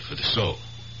is good for the soul.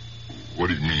 What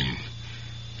do you mean,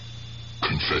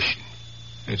 confession?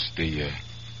 It's the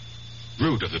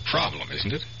root of the problem,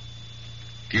 isn't it?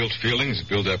 Guilt feelings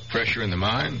build up pressure in the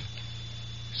mind.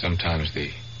 Sometimes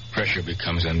the pressure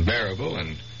becomes unbearable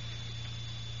and,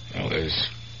 well, there's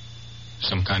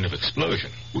some kind of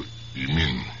explosion. What, you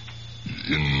mean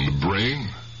in the brain?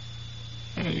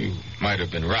 Well, you might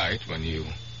have been right when you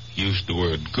used the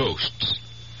word ghosts.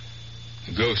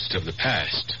 The ghosts of the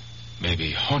past may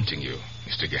be haunting you,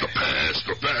 Mr. Gannett.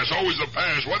 The past, always the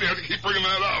past. Why do you have to keep bringing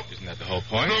that up? Isn't that the whole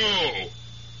point? No.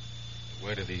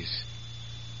 Where do these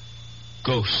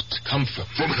ghosts come from?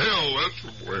 From hell, that's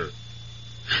from where.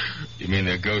 You mean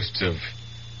they're ghosts of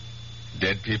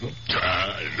dead people?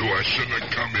 I knew I shouldn't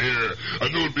have come here. I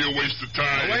knew it'd be a waste of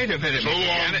time. Now, wait a minute, So Mr.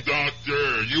 long, Gannett.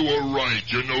 doctor. You were right.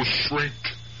 You're no shrink.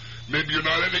 Maybe you're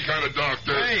not any kind of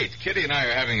doctor. Wait, Kitty and I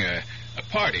are having a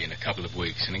party in a couple of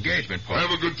weeks, an engagement party.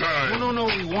 Have a good time. No,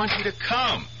 we want you to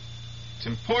come. It's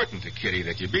important to Kitty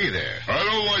that you be there. I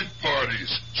don't like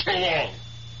parties. So long.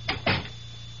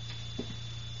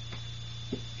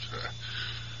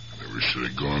 Never should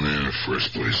have gone there in the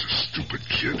first place. A stupid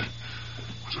kid.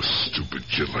 Was a stupid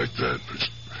kid like that.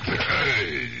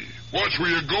 Hey, watch where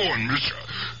you're going, miss.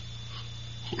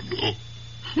 Oh, no.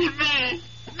 Oh, no.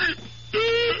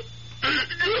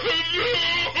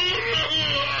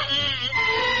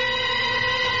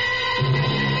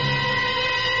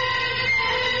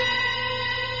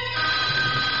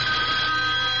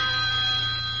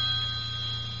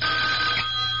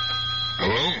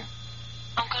 Hello?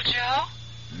 Uncle Joe?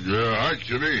 Yeah, hi,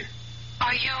 Kitty.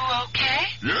 Are you okay?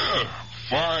 Yeah,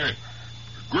 fine.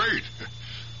 Great.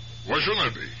 Why shouldn't I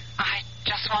be? I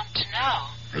just want to know.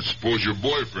 I suppose your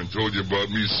boyfriend told you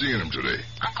about me seeing him today.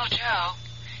 Uncle Joe,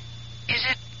 is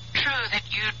it true that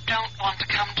you don't want to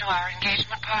come to our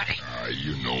engagement party?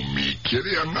 You know me,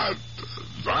 Kitty. I'm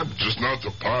just not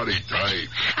the party type. You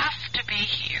have to be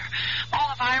here.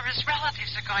 All of Ira's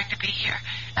relatives are going to be here,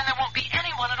 and there won't be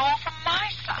anyone at all from my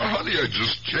side. Oh, honey, I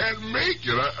just can't make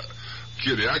it.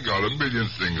 Kitty, I got a million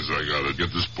things I got to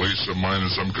get this place of mine in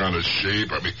some kind of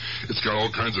shape. I mean, it's got all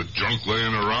kinds of junk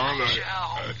laying around.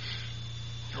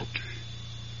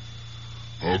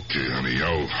 Okay, honey,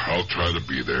 I'll try to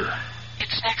be there.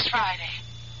 It's next Friday,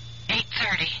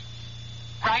 8:30,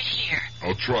 right here.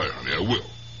 I'll try, honey, I will.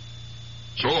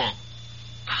 So long.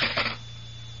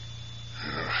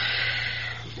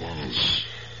 As long as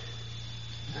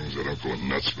I don't go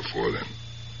nuts before then.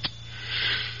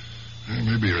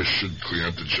 Maybe I should clean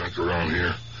up the junk around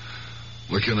here.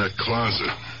 Look in that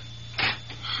closet.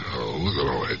 Oh, look at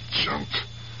all that junk.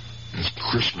 This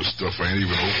Christmas stuff I ain't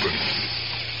even opened.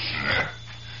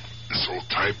 This old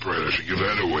typewriter, I should give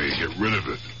that away, get rid of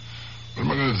it. What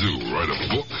am I going to do, write a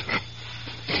book?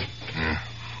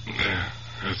 Yeah,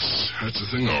 that's the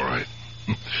thing, all right.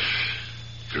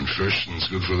 Confession's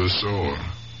good for the soul.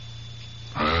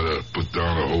 I had to put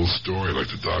down the whole story like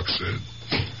the doc said.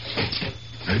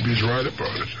 Maybe he's right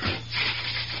about it.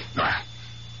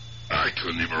 I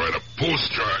couldn't even write a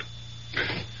postcard.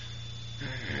 Hey,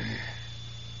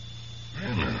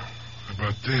 wait a minute. How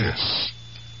about this?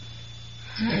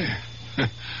 Hey,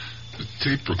 the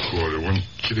tape recorder one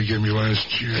Kitty gave me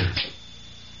last year.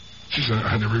 Jeez,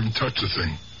 I never even touched the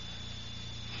thing.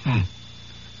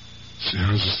 See,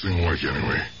 how does this thing work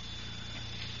anyway?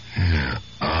 Yeah,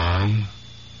 on,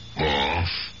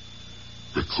 off,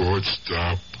 record,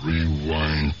 stop,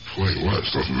 rewind, play. Well,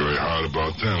 there's nothing very hard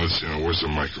about that. Let's see, where's the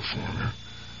microphone here?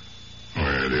 Oh,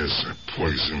 yeah, it is. It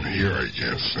plugs in here, I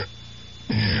guess.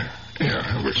 Yeah,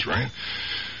 that looks right.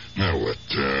 Now what?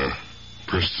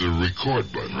 Press the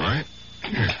record button, right?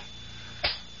 Yeah.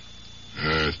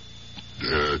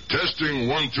 Testing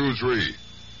 1, 2, 3.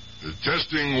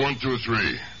 Testing 1, 2,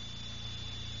 3.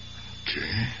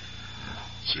 Okay.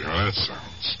 See how that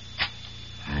sounds.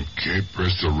 Okay,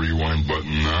 press the rewind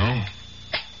button now.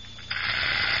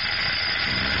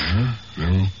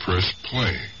 Then press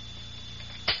play.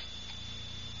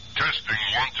 Testing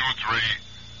 1, 2, 3.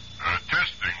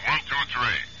 Testing 1, 2,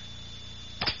 3.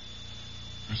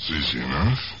 That's easy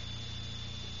enough.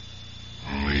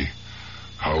 Only,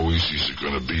 how easy is it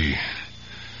going to be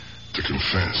to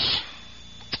confess?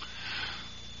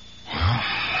 Well,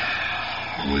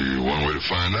 only one way to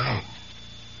find out.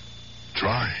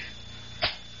 Try.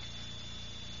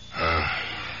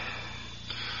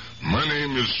 My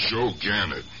name is Joe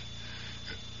Gannett.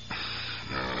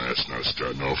 No, that's not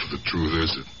starting off with the truth,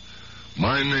 is it?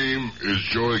 My name is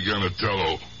Joey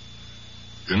Gannatello.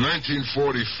 In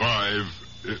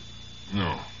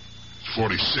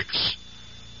 46,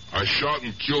 I shot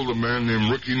and killed a man named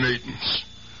Ricky Natans.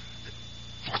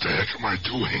 What the heck am I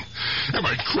doing? Am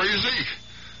I crazy?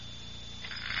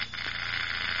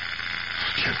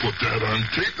 I can't put that on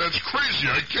tape. That's crazy.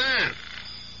 I can't.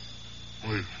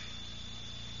 Wait.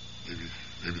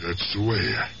 Maybe that's the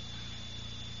way.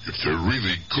 If they're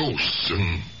really ghosts,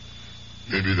 then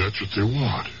maybe that's what they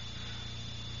want.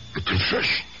 A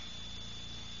confession.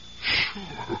 Sure,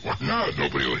 why not?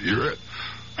 Nobody will hear it.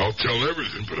 I'll tell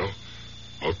everything, but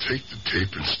I'll take the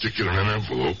tape and stick it in an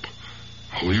envelope.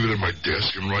 I'll leave it at my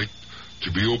desk and write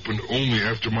to be opened only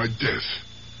after my death.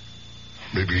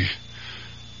 Maybe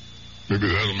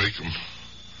that'll make them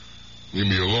leave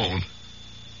me alone.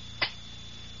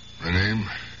 My name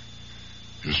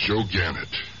is Joe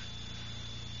Gannett.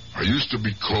 I used to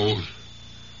be called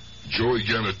Joey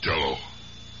Gannatello.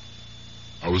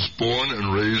 I was born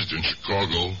and raised in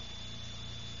Chicago.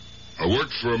 I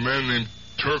worked for a man named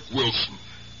Turk Wilson.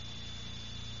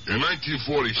 In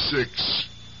 1946,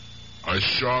 I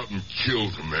shot and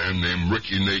killed a man named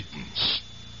Ricky Natans.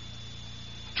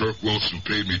 Turk Wilson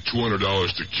paid me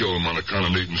 $200 to kill him on account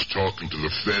of Natans talking to the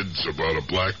feds about a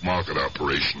black market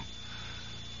operation.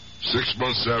 6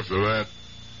 months after that,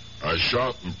 I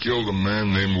shot and killed a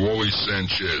man named Wally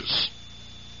Sanchez.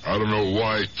 I don't know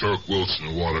why Turk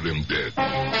Wilson wanted him dead.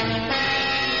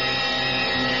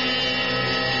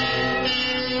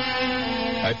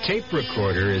 A tape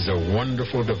recorder is a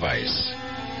wonderful device,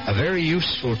 a very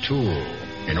useful tool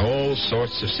in all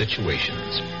sorts of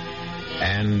situations.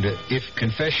 And if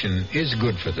confession is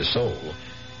good for the soul,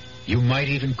 you might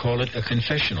even call it a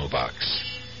confessional box.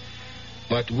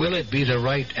 But will it be the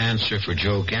right answer for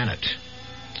Joe Gannett?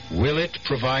 Will it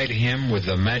provide him with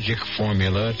the magic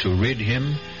formula to rid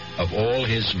him of all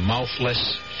his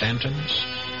mouthless phantoms?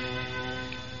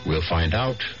 We'll find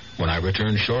out when I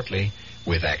return shortly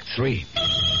with Act 3.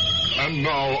 And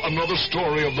now, another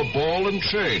story of the ball and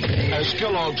chain, as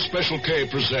Kellogg's Special K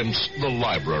presents The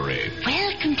Library.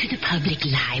 Welcome to the public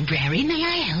library. May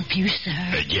I help you,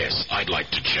 sir? Yes, I'd like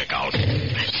to check out...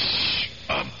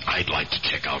 I'd like to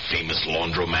check out Famous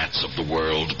Laundromats of the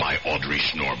World by Audrey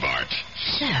Schnorbart.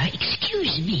 Sir,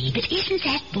 excuse me, but isn't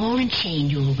that ball and chain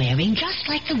you're wearing just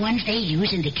like the ones they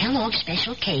use in the Kellogg's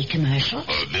Special K commercial?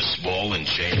 This ball and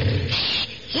chain?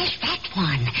 Yes, that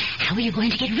one. How are you going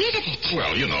to get rid of it?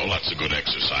 Well, you know, lots of good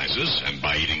exercises, and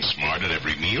by eating smart at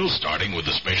every meal, starting with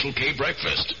the Special K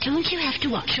breakfast. Don't you have to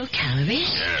watch your calories?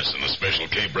 Yes, and the Special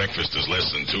K breakfast is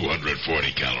less than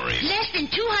 240 calories. Less than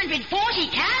 240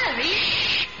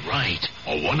 calories? Right.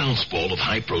 A 1-ounce bowl of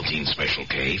high-protein Special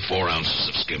K, 4 ounces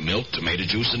of skim milk, tomato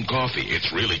juice, and coffee.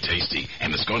 It's really tasty,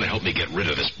 and it's going to help me get rid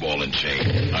of this ball and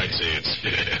chain. I'd say it's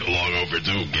long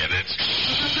overdue, get it?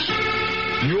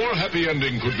 Your happy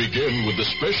ending could begin with the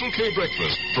Special K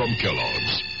breakfast from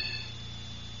Kellogg's.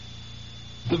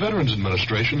 The Veterans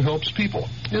Administration helps people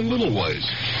in little ways.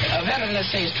 A veteran,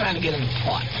 let's say, is trying to get an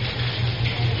appointment.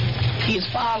 He's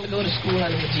filed to go to school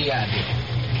under the GI Bill.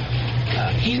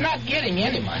 He's not getting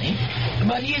any money,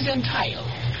 but he's entitled.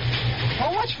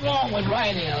 Well, what's wrong with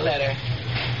writing a letter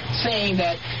saying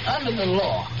that under the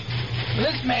law,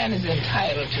 this man is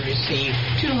entitled to receive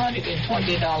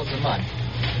 $220 a month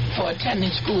for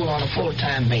attending school on a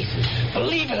full-time basis?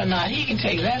 Believe it or not, he can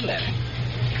take that letter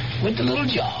with the little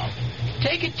job,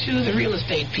 take it to the real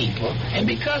estate people, and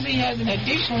because he has an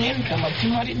additional income of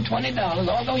 $220,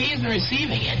 although he isn't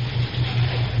receiving it,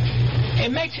 it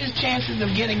makes his chances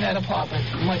of getting that apartment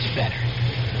much better.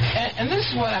 And this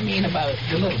is what I mean about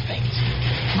the little things.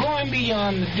 Going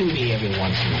beyond the duty every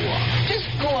once in a while. Just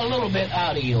go a little bit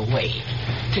out of your way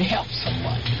to help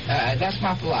someone. That's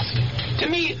my philosophy. To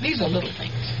me, these are little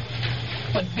things,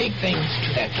 but big things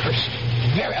to that person.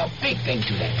 A big thing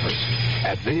to that person.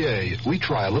 At VA, we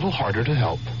try a little harder to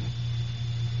help.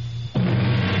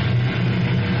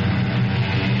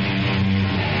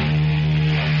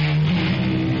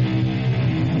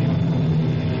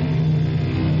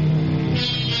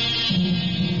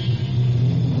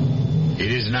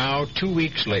 It is now 2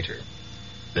 weeks later.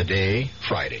 The day,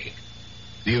 Friday.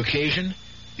 The occasion,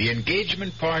 the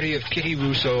engagement party of Kitty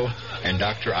Russo and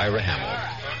Dr. Ira Hamill.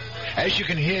 As you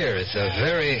can hear, it's a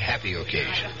very happy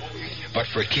occasion. But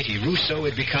for Kitty Russo,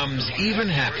 it becomes even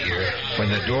happier when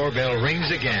the doorbell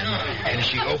rings again and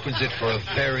she opens it for a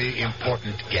very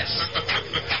important guest.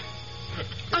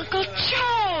 Uncle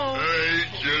Joe! Hey,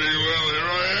 Kitty, well, here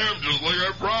I am, just like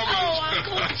I promised. Oh,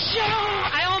 Uncle Joe!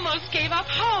 I almost gave up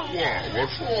hope. Well, what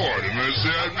for? Didn't I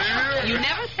say I'd be here? You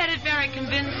never said it very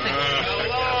convincing.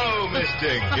 Hello,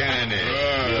 Mr. Gannett.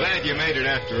 Glad you made it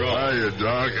after all. Hiya,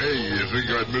 Doc. Hey, you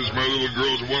think I'd miss my little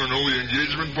girl's one and only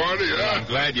engagement party, huh? Well, I'm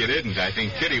glad you didn't. I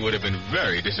think Kitty would have been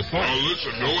very disappointed. Now,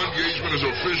 listen, no engagement is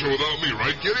official without me,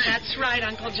 right, Kitty? That's right,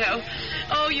 Uncle Joe.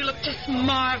 Oh, you look just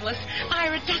marvelous.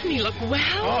 Ira, doesn't he look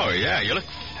well? Oh, yeah, you look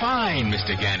fine,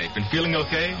 Mr. Gannett. Been feeling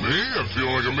okay? Me? I feel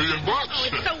like $1 million. Oh,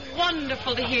 it's so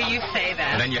wonderful to hear you say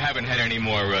that. And then you haven't had any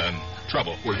more,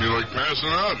 trouble. Would you like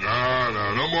passing out?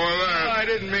 No more of that. Oh, I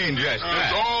didn't mean just that.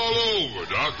 It's all over,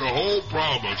 Doc. The whole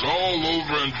problem. It's all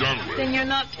over and done with. Then you're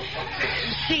not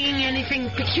seeing anything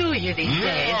peculiar these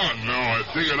days. No, I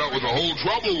figured out what the whole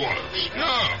trouble was.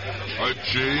 Yeah, I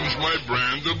changed my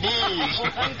brand of booze.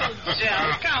 Uncle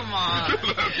Joe, come on.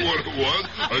 That's what it was.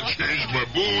 I changed my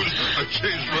booze. I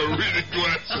changed my reading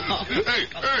glasses. Hey,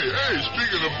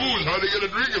 speaking of booze, how do you get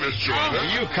a drink in this joint?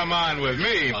 Oh, you come on with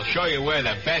me. I'll show you where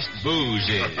the best booze is.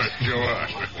 Go on.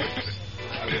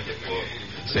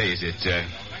 Say, is it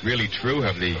really true?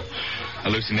 Have the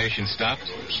hallucinations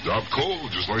stopped? Stopped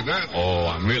cold, just like that. Oh,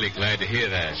 I'm really glad to hear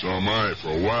that. So am I. For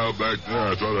a while back there,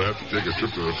 I thought I'd have to take a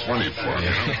trip to the funny farm.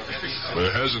 Yeah. You know? But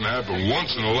it hasn't happened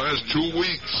once in the last 2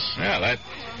 weeks. Well,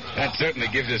 that certainly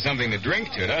gives us something to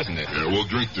drink to, doesn't it? Yeah, we'll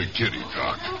drink to Kitty,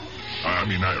 Doc. I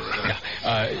mean, Ira.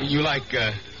 Yeah. You like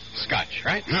scotch,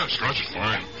 right? Yeah, scotch is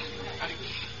fine.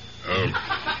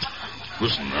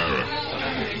 Listen,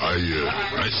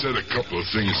 I said a couple of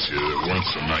things here that weren't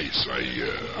so nice.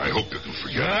 I hope you can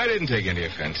forget. I didn't take any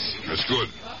offense. That's good.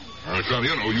 On account,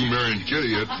 you marrying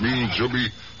Kitty, that means you'll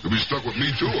be stuck with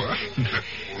me too, huh?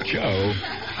 Joe,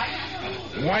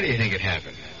 why do you think it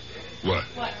happened? What?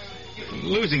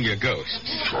 Losing your ghost.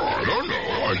 Oh, I don't know.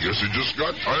 I guess he just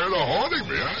got tired of haunting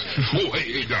me, huh? Oh,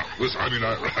 hey, now, listen,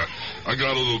 I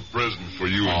got a little present for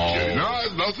you and Kitty.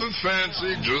 No, nothing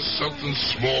fancy, just something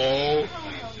small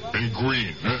and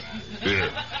green, huh?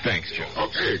 Here. Thanks, Joe.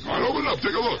 Okay, go on, open it up,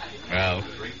 take a look. Well,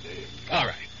 all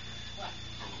right.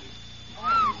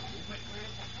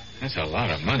 That's a lot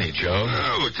of money, Joe.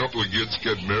 Well, a couple of kids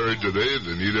get married today.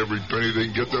 They need every penny they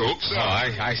can get their hooks out.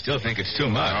 I still think it's too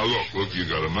much. Now, look, you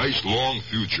got a nice, long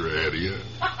future ahead of you.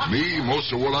 Me,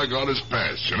 most of what I got is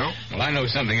past, you know? Well, I know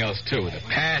something else, too. The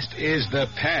past is the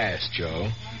past,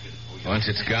 Joe. Once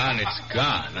it's gone, it's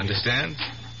gone. Understand?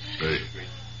 Hey,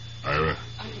 Ira,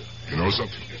 you know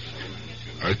something?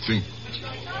 I think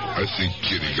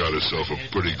Kitty got herself a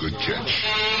pretty good catch.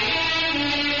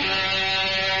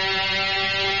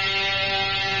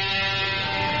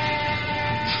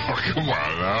 Oh, come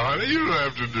on now, honey. You don't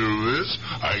have to do this.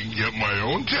 I can get my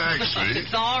own taxi.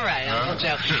 It's all right, Uncle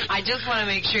Joe. I just want to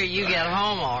make sure you get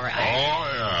home all right. Oh,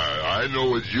 yeah. I know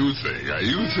what you think.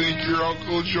 You think your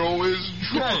Uncle Joe is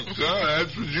drunk, huh?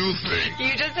 That's what you think.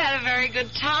 You just had a very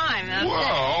good time. That's well,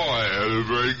 I had a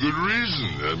very good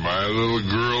reason that my little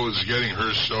girl is getting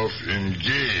herself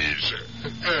engaged.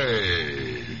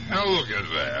 Hey, now look at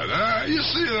that, huh? You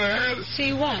see that?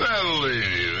 See what? That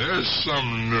lady. There's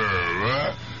some nerve,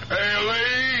 huh? Hey,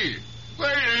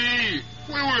 lady,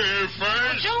 we were here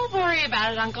first. Don't worry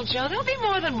about it, Uncle Joe. There'll be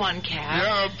more than one cab.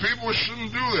 Yeah, people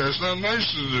shouldn't do that. It's not nice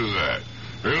to do that.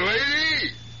 Hey,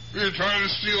 lady, you're trying to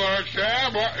steal our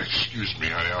cab? Excuse me,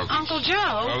 honey. Uncle Joe.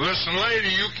 Now, listen, lady,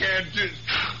 you can't do...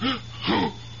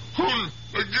 Oh,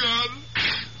 my God.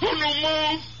 Oh, no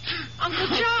mouth. Uncle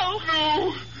Joe.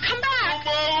 No. Come back.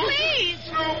 No mouth. Please.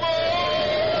 No mouth.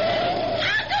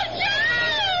 Uncle Joe!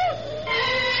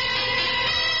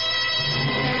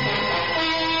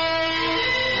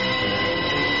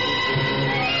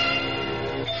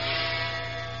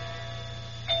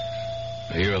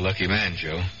 You're a lucky man,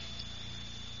 Joe.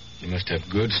 You must have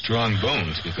good, strong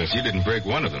bones because you didn't break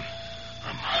one of them.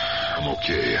 I'm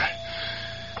okay.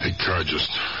 That car just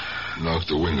knocked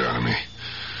the wind out of me.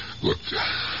 Look,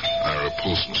 Ira,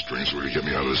 pull some strings where you get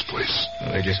me out of this place.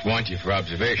 Well, they just want you for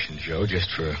observation, Joe, just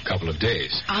for a couple of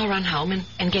days. I'll run home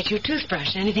and get you a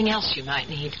toothbrush and anything else you might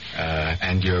need.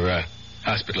 And your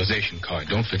hospitalization card.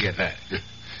 Don't forget that. Yeah,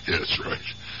 that's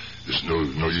right. There's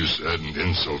no use adding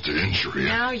insult to injury.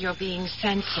 Now you're being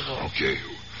sensible. Okay.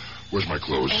 Where's my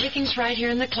clothes? Everything's right here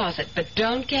in the closet, but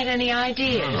don't get any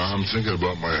ideas. I'm thinking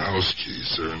about my house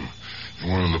keys. They're in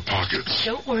one of the pockets.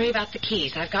 Don't worry about the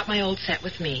keys. I've got my old set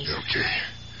with me. Okay.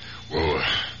 Well,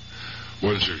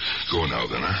 why don't you go now,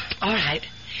 then, huh? All right.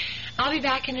 I'll be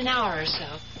back in an hour or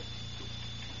so.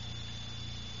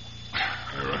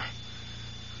 Ira,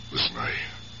 listen, I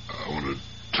want to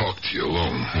talk to you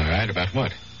alone. All right, about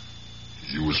what?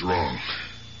 You was wrong.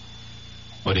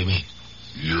 What do you mean?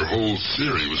 Your whole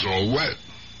theory was all wet.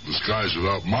 The skies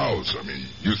without mouths. I mean,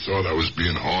 you thought I was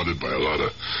being haunted by a lot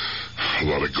of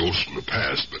ghosts from the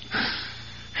past, but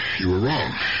you were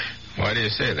wrong. Why do you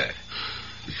say that?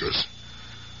 Because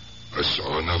I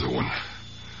saw another one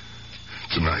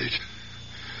tonight,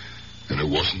 and it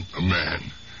wasn't a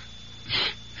man.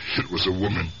 It was a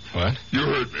woman. What? You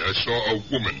heard me. I saw a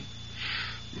woman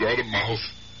without a mouth.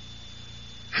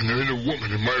 And there ain't a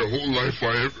woman in my whole life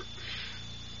I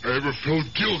ever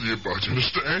felt guilty about, you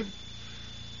understand?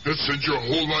 That sent your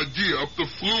whole idea up the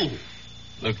flue.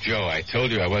 Look, Joe, I told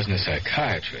you I wasn't a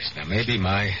psychiatrist. Now, maybe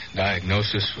my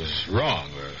diagnosis was wrong,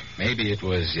 or maybe it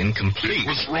was incomplete. It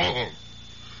was wrong.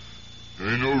 There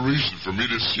ain't no reason for me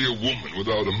to see a woman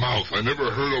without a mouth. I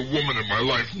never heard a woman in my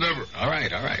life, never. All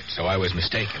right. So I was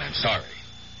mistaken. I'm sorry.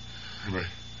 And I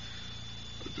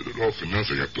did it all for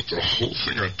nothing. I put the whole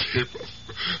thing on tape.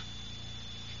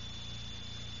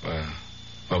 Well,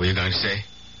 what were you going to say?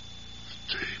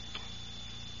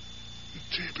 The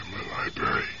tape in my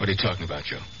library. What are you talking about,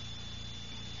 Joe?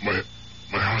 My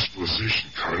hospitalization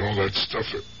card, all that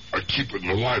stuff. I keep it in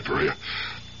the library.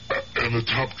 In the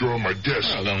top drawer of my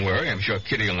desk. Well, don't worry. I'm sure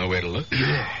Kitty will know where to look.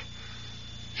 Yeah,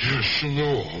 she'll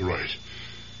know, all right.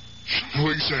 She'll know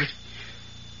exactly.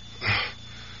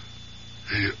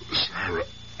 Hey, listen, Ira,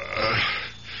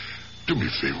 do me a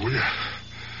favor, will you?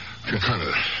 I'm kind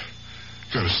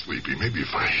of sleepy. Maybe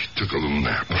if I took a little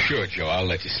nap. Well, sure, Joe. I'll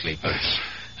let you sleep. Thanks.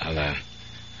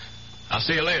 I'll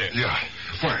see you later. Yeah,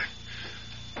 fine.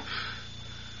 I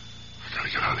gotta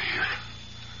get out of here.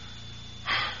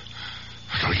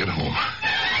 gotta get home.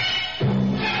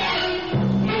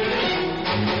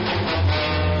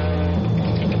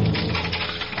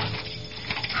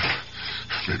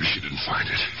 Maybe she didn't find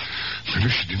it. Maybe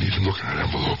she didn't even look in that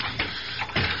envelope.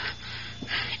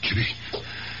 Kitty?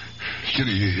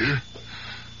 Kitty, you here?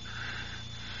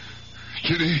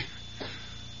 Kitty?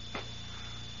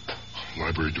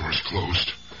 Library door's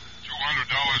closed. $200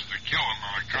 to kill him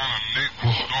on account of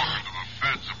Nathan's talking to the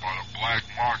feds about a black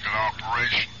market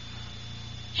operation.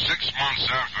 6 months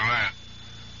after that,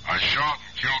 I shot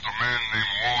and killed a man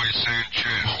named Wally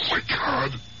Sanchez. Oh, my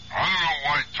God. I don't know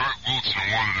why Turk Wilson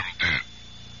wanted him dead,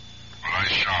 but I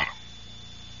shot him.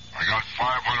 I got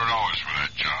 $500 for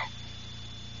that job.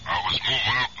 I was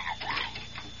moving up in the world.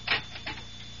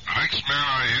 The next man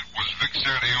I hit was Vic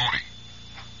Santioni.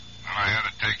 And I had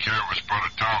to take care of his brother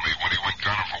Tommy when he went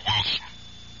gunning for Wilson.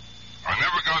 I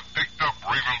never got picked up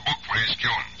or even booked for these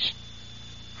killings.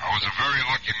 I was a very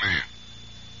lucky man.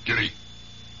 Kitty.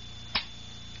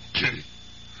 Kitty.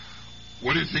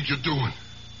 What do you think you're doing?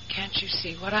 Can't you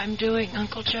see what I'm doing,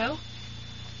 Uncle Joe?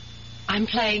 I'm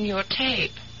playing your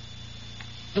tape.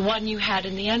 The one you had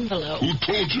in the envelope. Who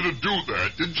told you to do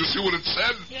that? Didn't you see what it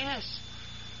said? Yes.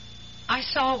 I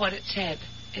saw what it said.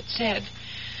 It said,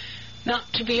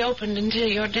 not to be opened until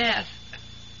your death.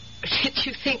 Did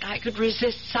you think I could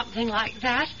resist something like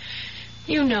that?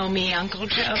 You know me, Uncle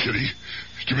Joe. Kitty,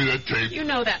 give me that tape. You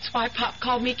know that's why Pop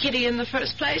called me Kitty in the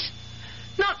first place.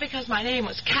 Not because my name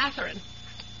was Catherine.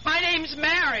 My name's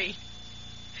Mary.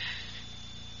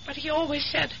 But he always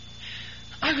said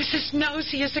I was as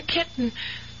nosy as a kitten,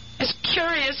 as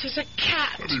curious as a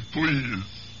cat. Honey, please.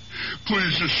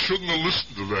 Please, you shouldn't have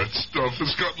listened to that stuff.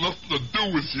 It's got nothing to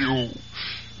do with you.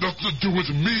 Nothing to do with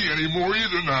me anymore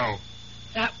either now.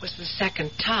 That was the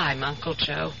second time, Uncle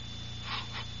Joe.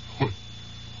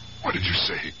 What did you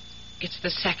say? It's the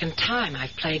second time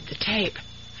I've played the tape.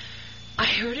 I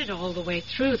heard it all the way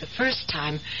through the first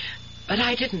time, but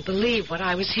I didn't believe what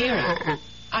I was hearing.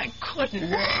 I couldn't.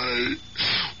 Why?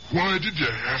 Why did you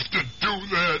have to do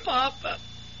that? Papa.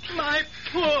 My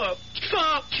poor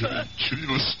Papa. Kitty,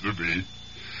 listen to me.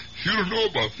 You don't know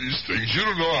about these things. You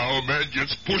don't know how a man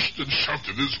gets pushed and shoved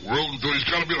in this world until he's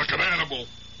got to be like an animal.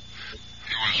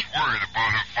 He was worried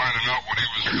about him finding out what he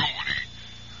was doing.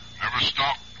 He never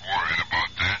stopped worrying about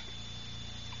that.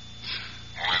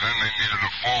 Only then they needed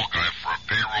a fall guy for a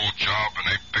payroll job, and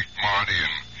they picked Marty,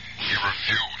 and he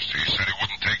refused. He said he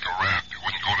wouldn't take a rap. He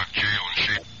wouldn't go to jail and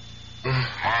shit.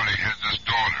 Marty had this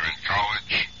daughter in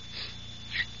college.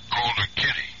 He called her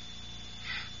Kitty.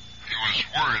 He was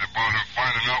worried about her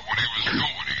finding out what he was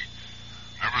doing. He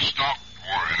never stopped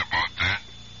worrying about that.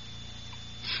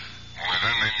 Only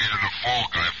then they needed a fall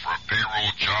guy for a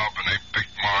payroll job, and they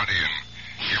picked Marty, and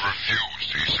he refused.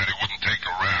 He said he wouldn't take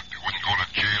a rap. He wouldn't go to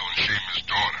jail and shame his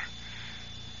daughter.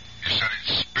 He said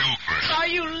he'd spill for her. Are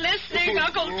you listening,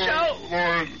 Uncle Joe?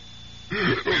 Lord.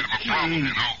 Made him a problem,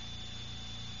 you know.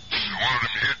 I wanted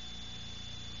him hit.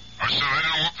 I said I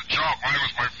didn't want the job. Marty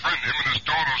was my friend. Him and his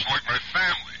daughter was like my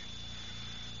family.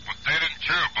 But they didn't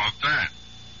care about that.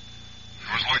 It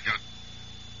was like a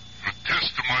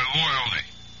test of my loyalty.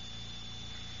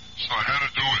 So I had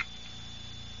to do it.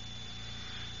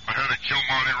 I had to kill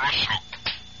Marty Russo.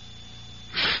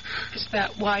 Is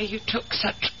that why you took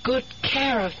such good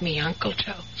care of me, Uncle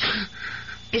Joe?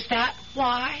 Is that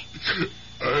why?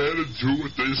 I had to do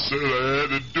what they said I had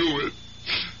to do it.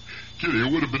 Kitty,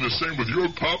 it would have been the same with your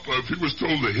papa if he was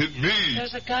told to hit me.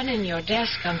 There's a gun in your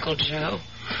desk, Uncle Joe.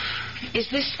 Is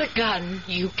this the gun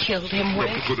you killed him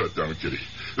with? No, put that down, Kitty.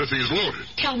 That thing is loaded.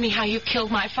 Tell me how you killed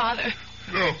my father.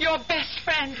 No. Your best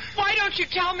friend. Why don't you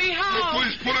tell me how? No,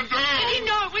 please put it down. Did he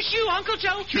know it was you, Uncle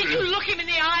Joe? Kitty. Did you look him in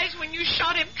the eyes when you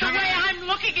shot him the way I'm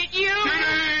looking at you?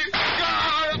 Kitty!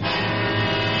 God!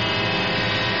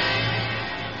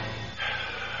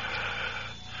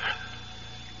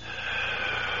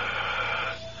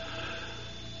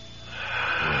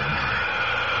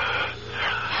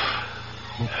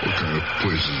 What kind of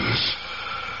place is this?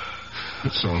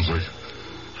 It sounds like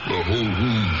the whole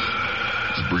room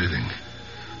is breathing.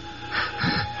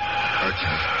 I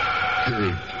can hear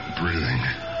it breathing.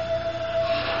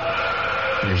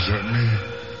 Is that me?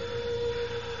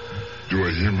 Do I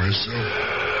hear myself?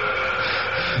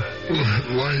 That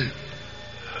light.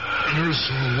 I never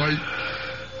saw a light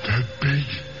that big.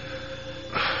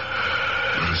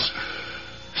 But it's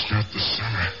not the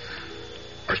summer.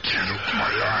 I can't open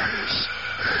my eyes.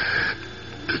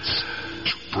 It's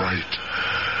too bright.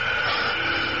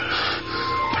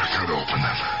 But I gotta open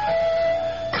them.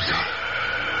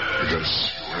 I gotta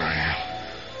see where I am.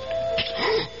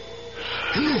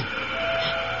 No!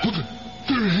 Oh,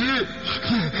 they're here!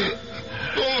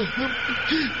 Oh,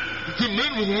 The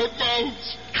men without mouths.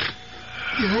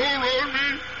 They're all around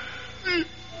me.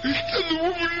 And the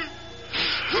woman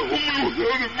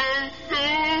without a mouth.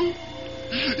 No.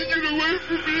 Get away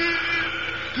from me.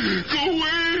 Go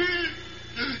away.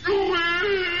 Go away.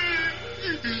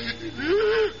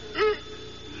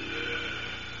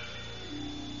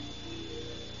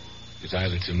 His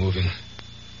eyelids are moving.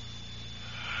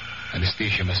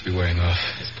 Anesthesia must be wearing off.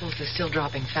 His pulse is still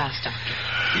dropping fast, Doctor.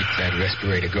 Keep that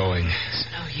respirator going. It's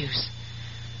no use.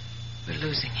 We're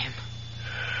losing him.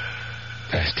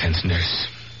 Past tense, nurse.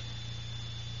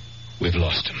 We've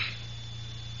lost him.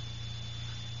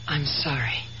 I'm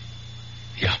sorry.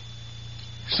 Yeah,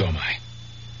 so am I.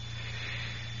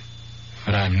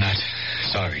 But I'm not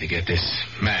sorry to get this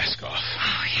mask off.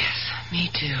 Oh, yes, me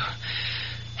too.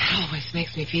 It always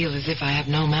makes me feel as if I have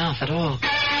no mouth at all.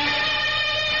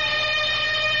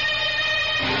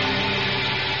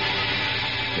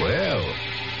 Well,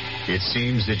 it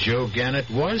seems that Joe Gannett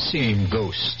was seeing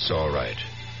ghosts, all right.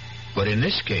 But in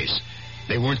this case,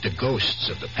 they weren't the ghosts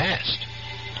of the past.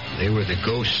 They were the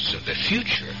ghosts of the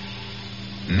future.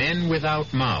 Men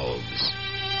without mouths,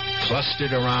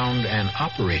 clustered around an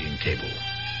operating table,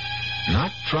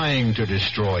 not trying to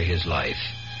destroy his life,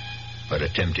 but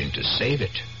attempting to save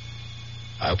it.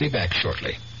 I'll be back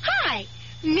shortly. Hi,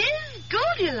 Ms.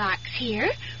 Goldilocks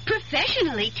here.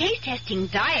 Professionally taste-testing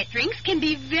diet drinks can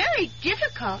be very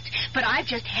difficult, but I've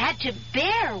just had to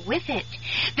bear with it.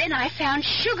 Then I found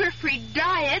sugar-free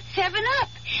Diet 7-Up.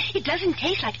 It doesn't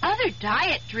taste like other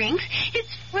diet drinks.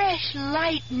 It's fresh,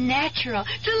 light, natural,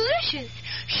 delicious.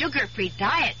 Sugar-free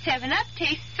Diet 7-Up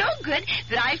tastes so good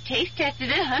that I've taste-tested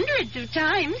it hundreds of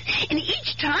times, and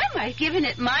each time I've given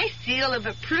it my seal of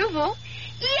approval.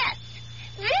 Yes,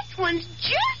 this one's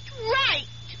just right.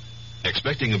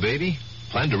 Expecting a baby?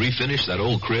 Plan to refinish that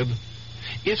old crib?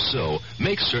 If so,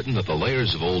 make certain that the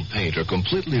layers of old paint are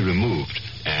completely removed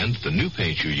and the new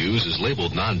paint you use is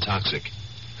labeled non-toxic.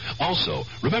 Also,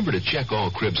 remember to check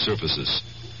all crib surfaces.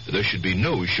 There should be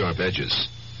no sharp edges.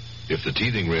 If the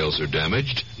teething rails are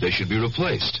damaged, they should be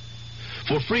replaced.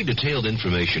 For free detailed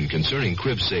information concerning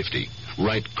crib safety,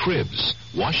 write Cribs,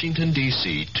 Washington,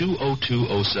 D.C.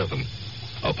 20207.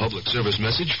 A public service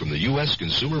message from the U.S.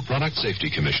 Consumer Product Safety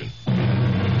Commission.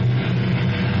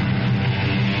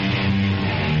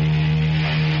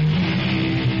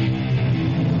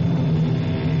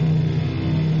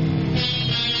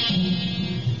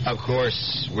 Of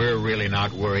course, we're really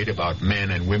not worried about men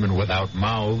and women without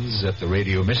mouths at the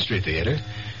Radio Mystery Theater,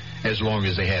 as long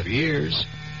as they have ears.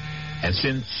 And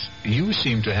since you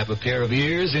seem to have a pair of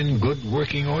ears in good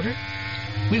working order,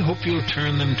 we hope you'll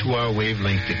turn them to our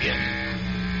wavelength again.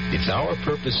 It's our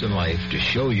purpose in life to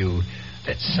show you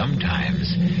that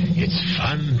sometimes it's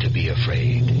fun to be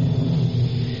afraid.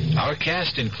 Our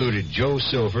cast included Joe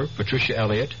Silver, Patricia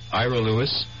Elliott, Ira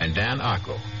Lewis, and Dan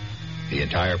Acco. The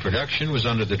entire production was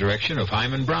under the direction of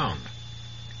Hyman Brown.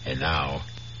 And now,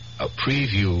 a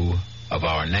preview of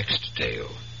our next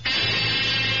tale.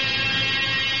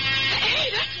 Hey,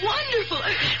 that's wonderful.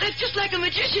 That's just like a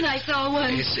magician I saw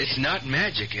once. It's not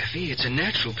magic, Effie. It's a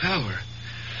natural power.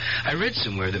 I read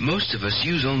somewhere that most of us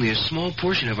use only a small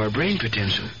portion of our brain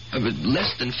potential,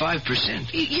 less than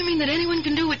 5%. You mean that anyone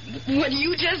can do what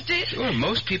you just did? Sure,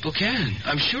 most people can.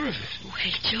 I'm sure of it. Oh,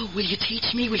 hey, Joe, will you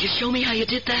teach me? Will you show me how you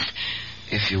did that?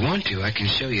 If you want to, I can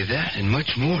show you that and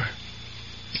much more.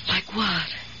 Like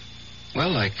what?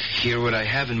 Well, like hear what I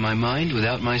have in my mind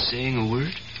without my saying a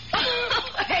word.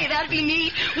 Hey, that'd be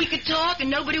neat. We could talk and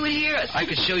nobody would hear us. I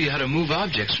could show you how to move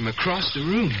objects from across the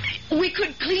room. We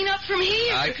could clean up from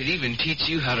here. I could even teach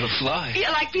you how to fly.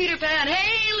 Yeah, like Peter Pan.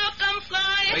 Hey, look, I'm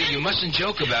flying. Hey, you mustn't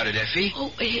joke about it, Effie.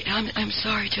 Oh, hey, I'm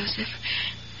sorry, Joseph.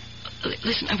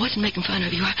 Listen, I wasn't making fun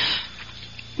of you.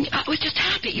 I was just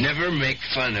happy. Never make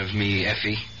fun of me,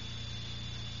 Effie.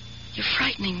 You're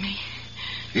frightening me.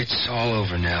 It's all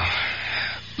over now.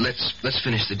 Let's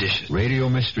finish the dishes. Radio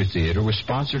Mystery Theater was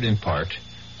sponsored in part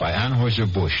by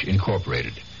Anheuser-Busch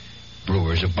Incorporated,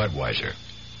 brewers of Budweiser.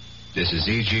 This is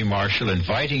E.G. Marshall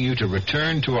inviting you to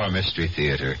return to our Mystery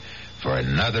Theater for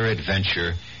another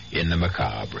adventure in the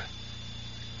macabre.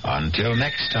 Until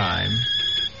next time,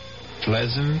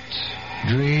 pleasant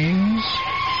dreams.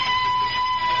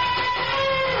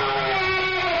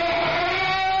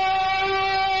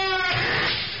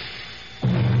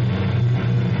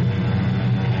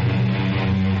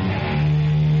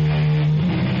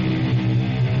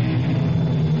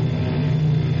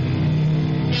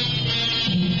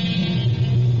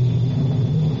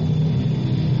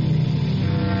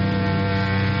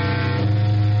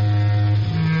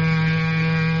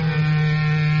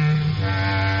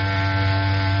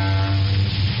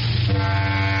 Bye.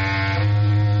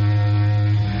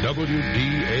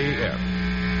 WDAF,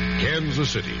 Kansas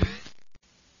City.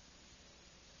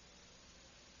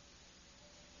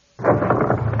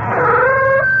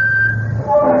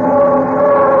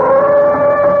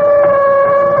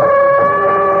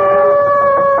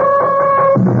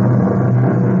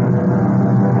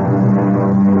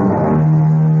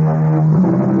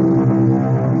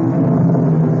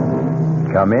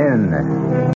 Come in.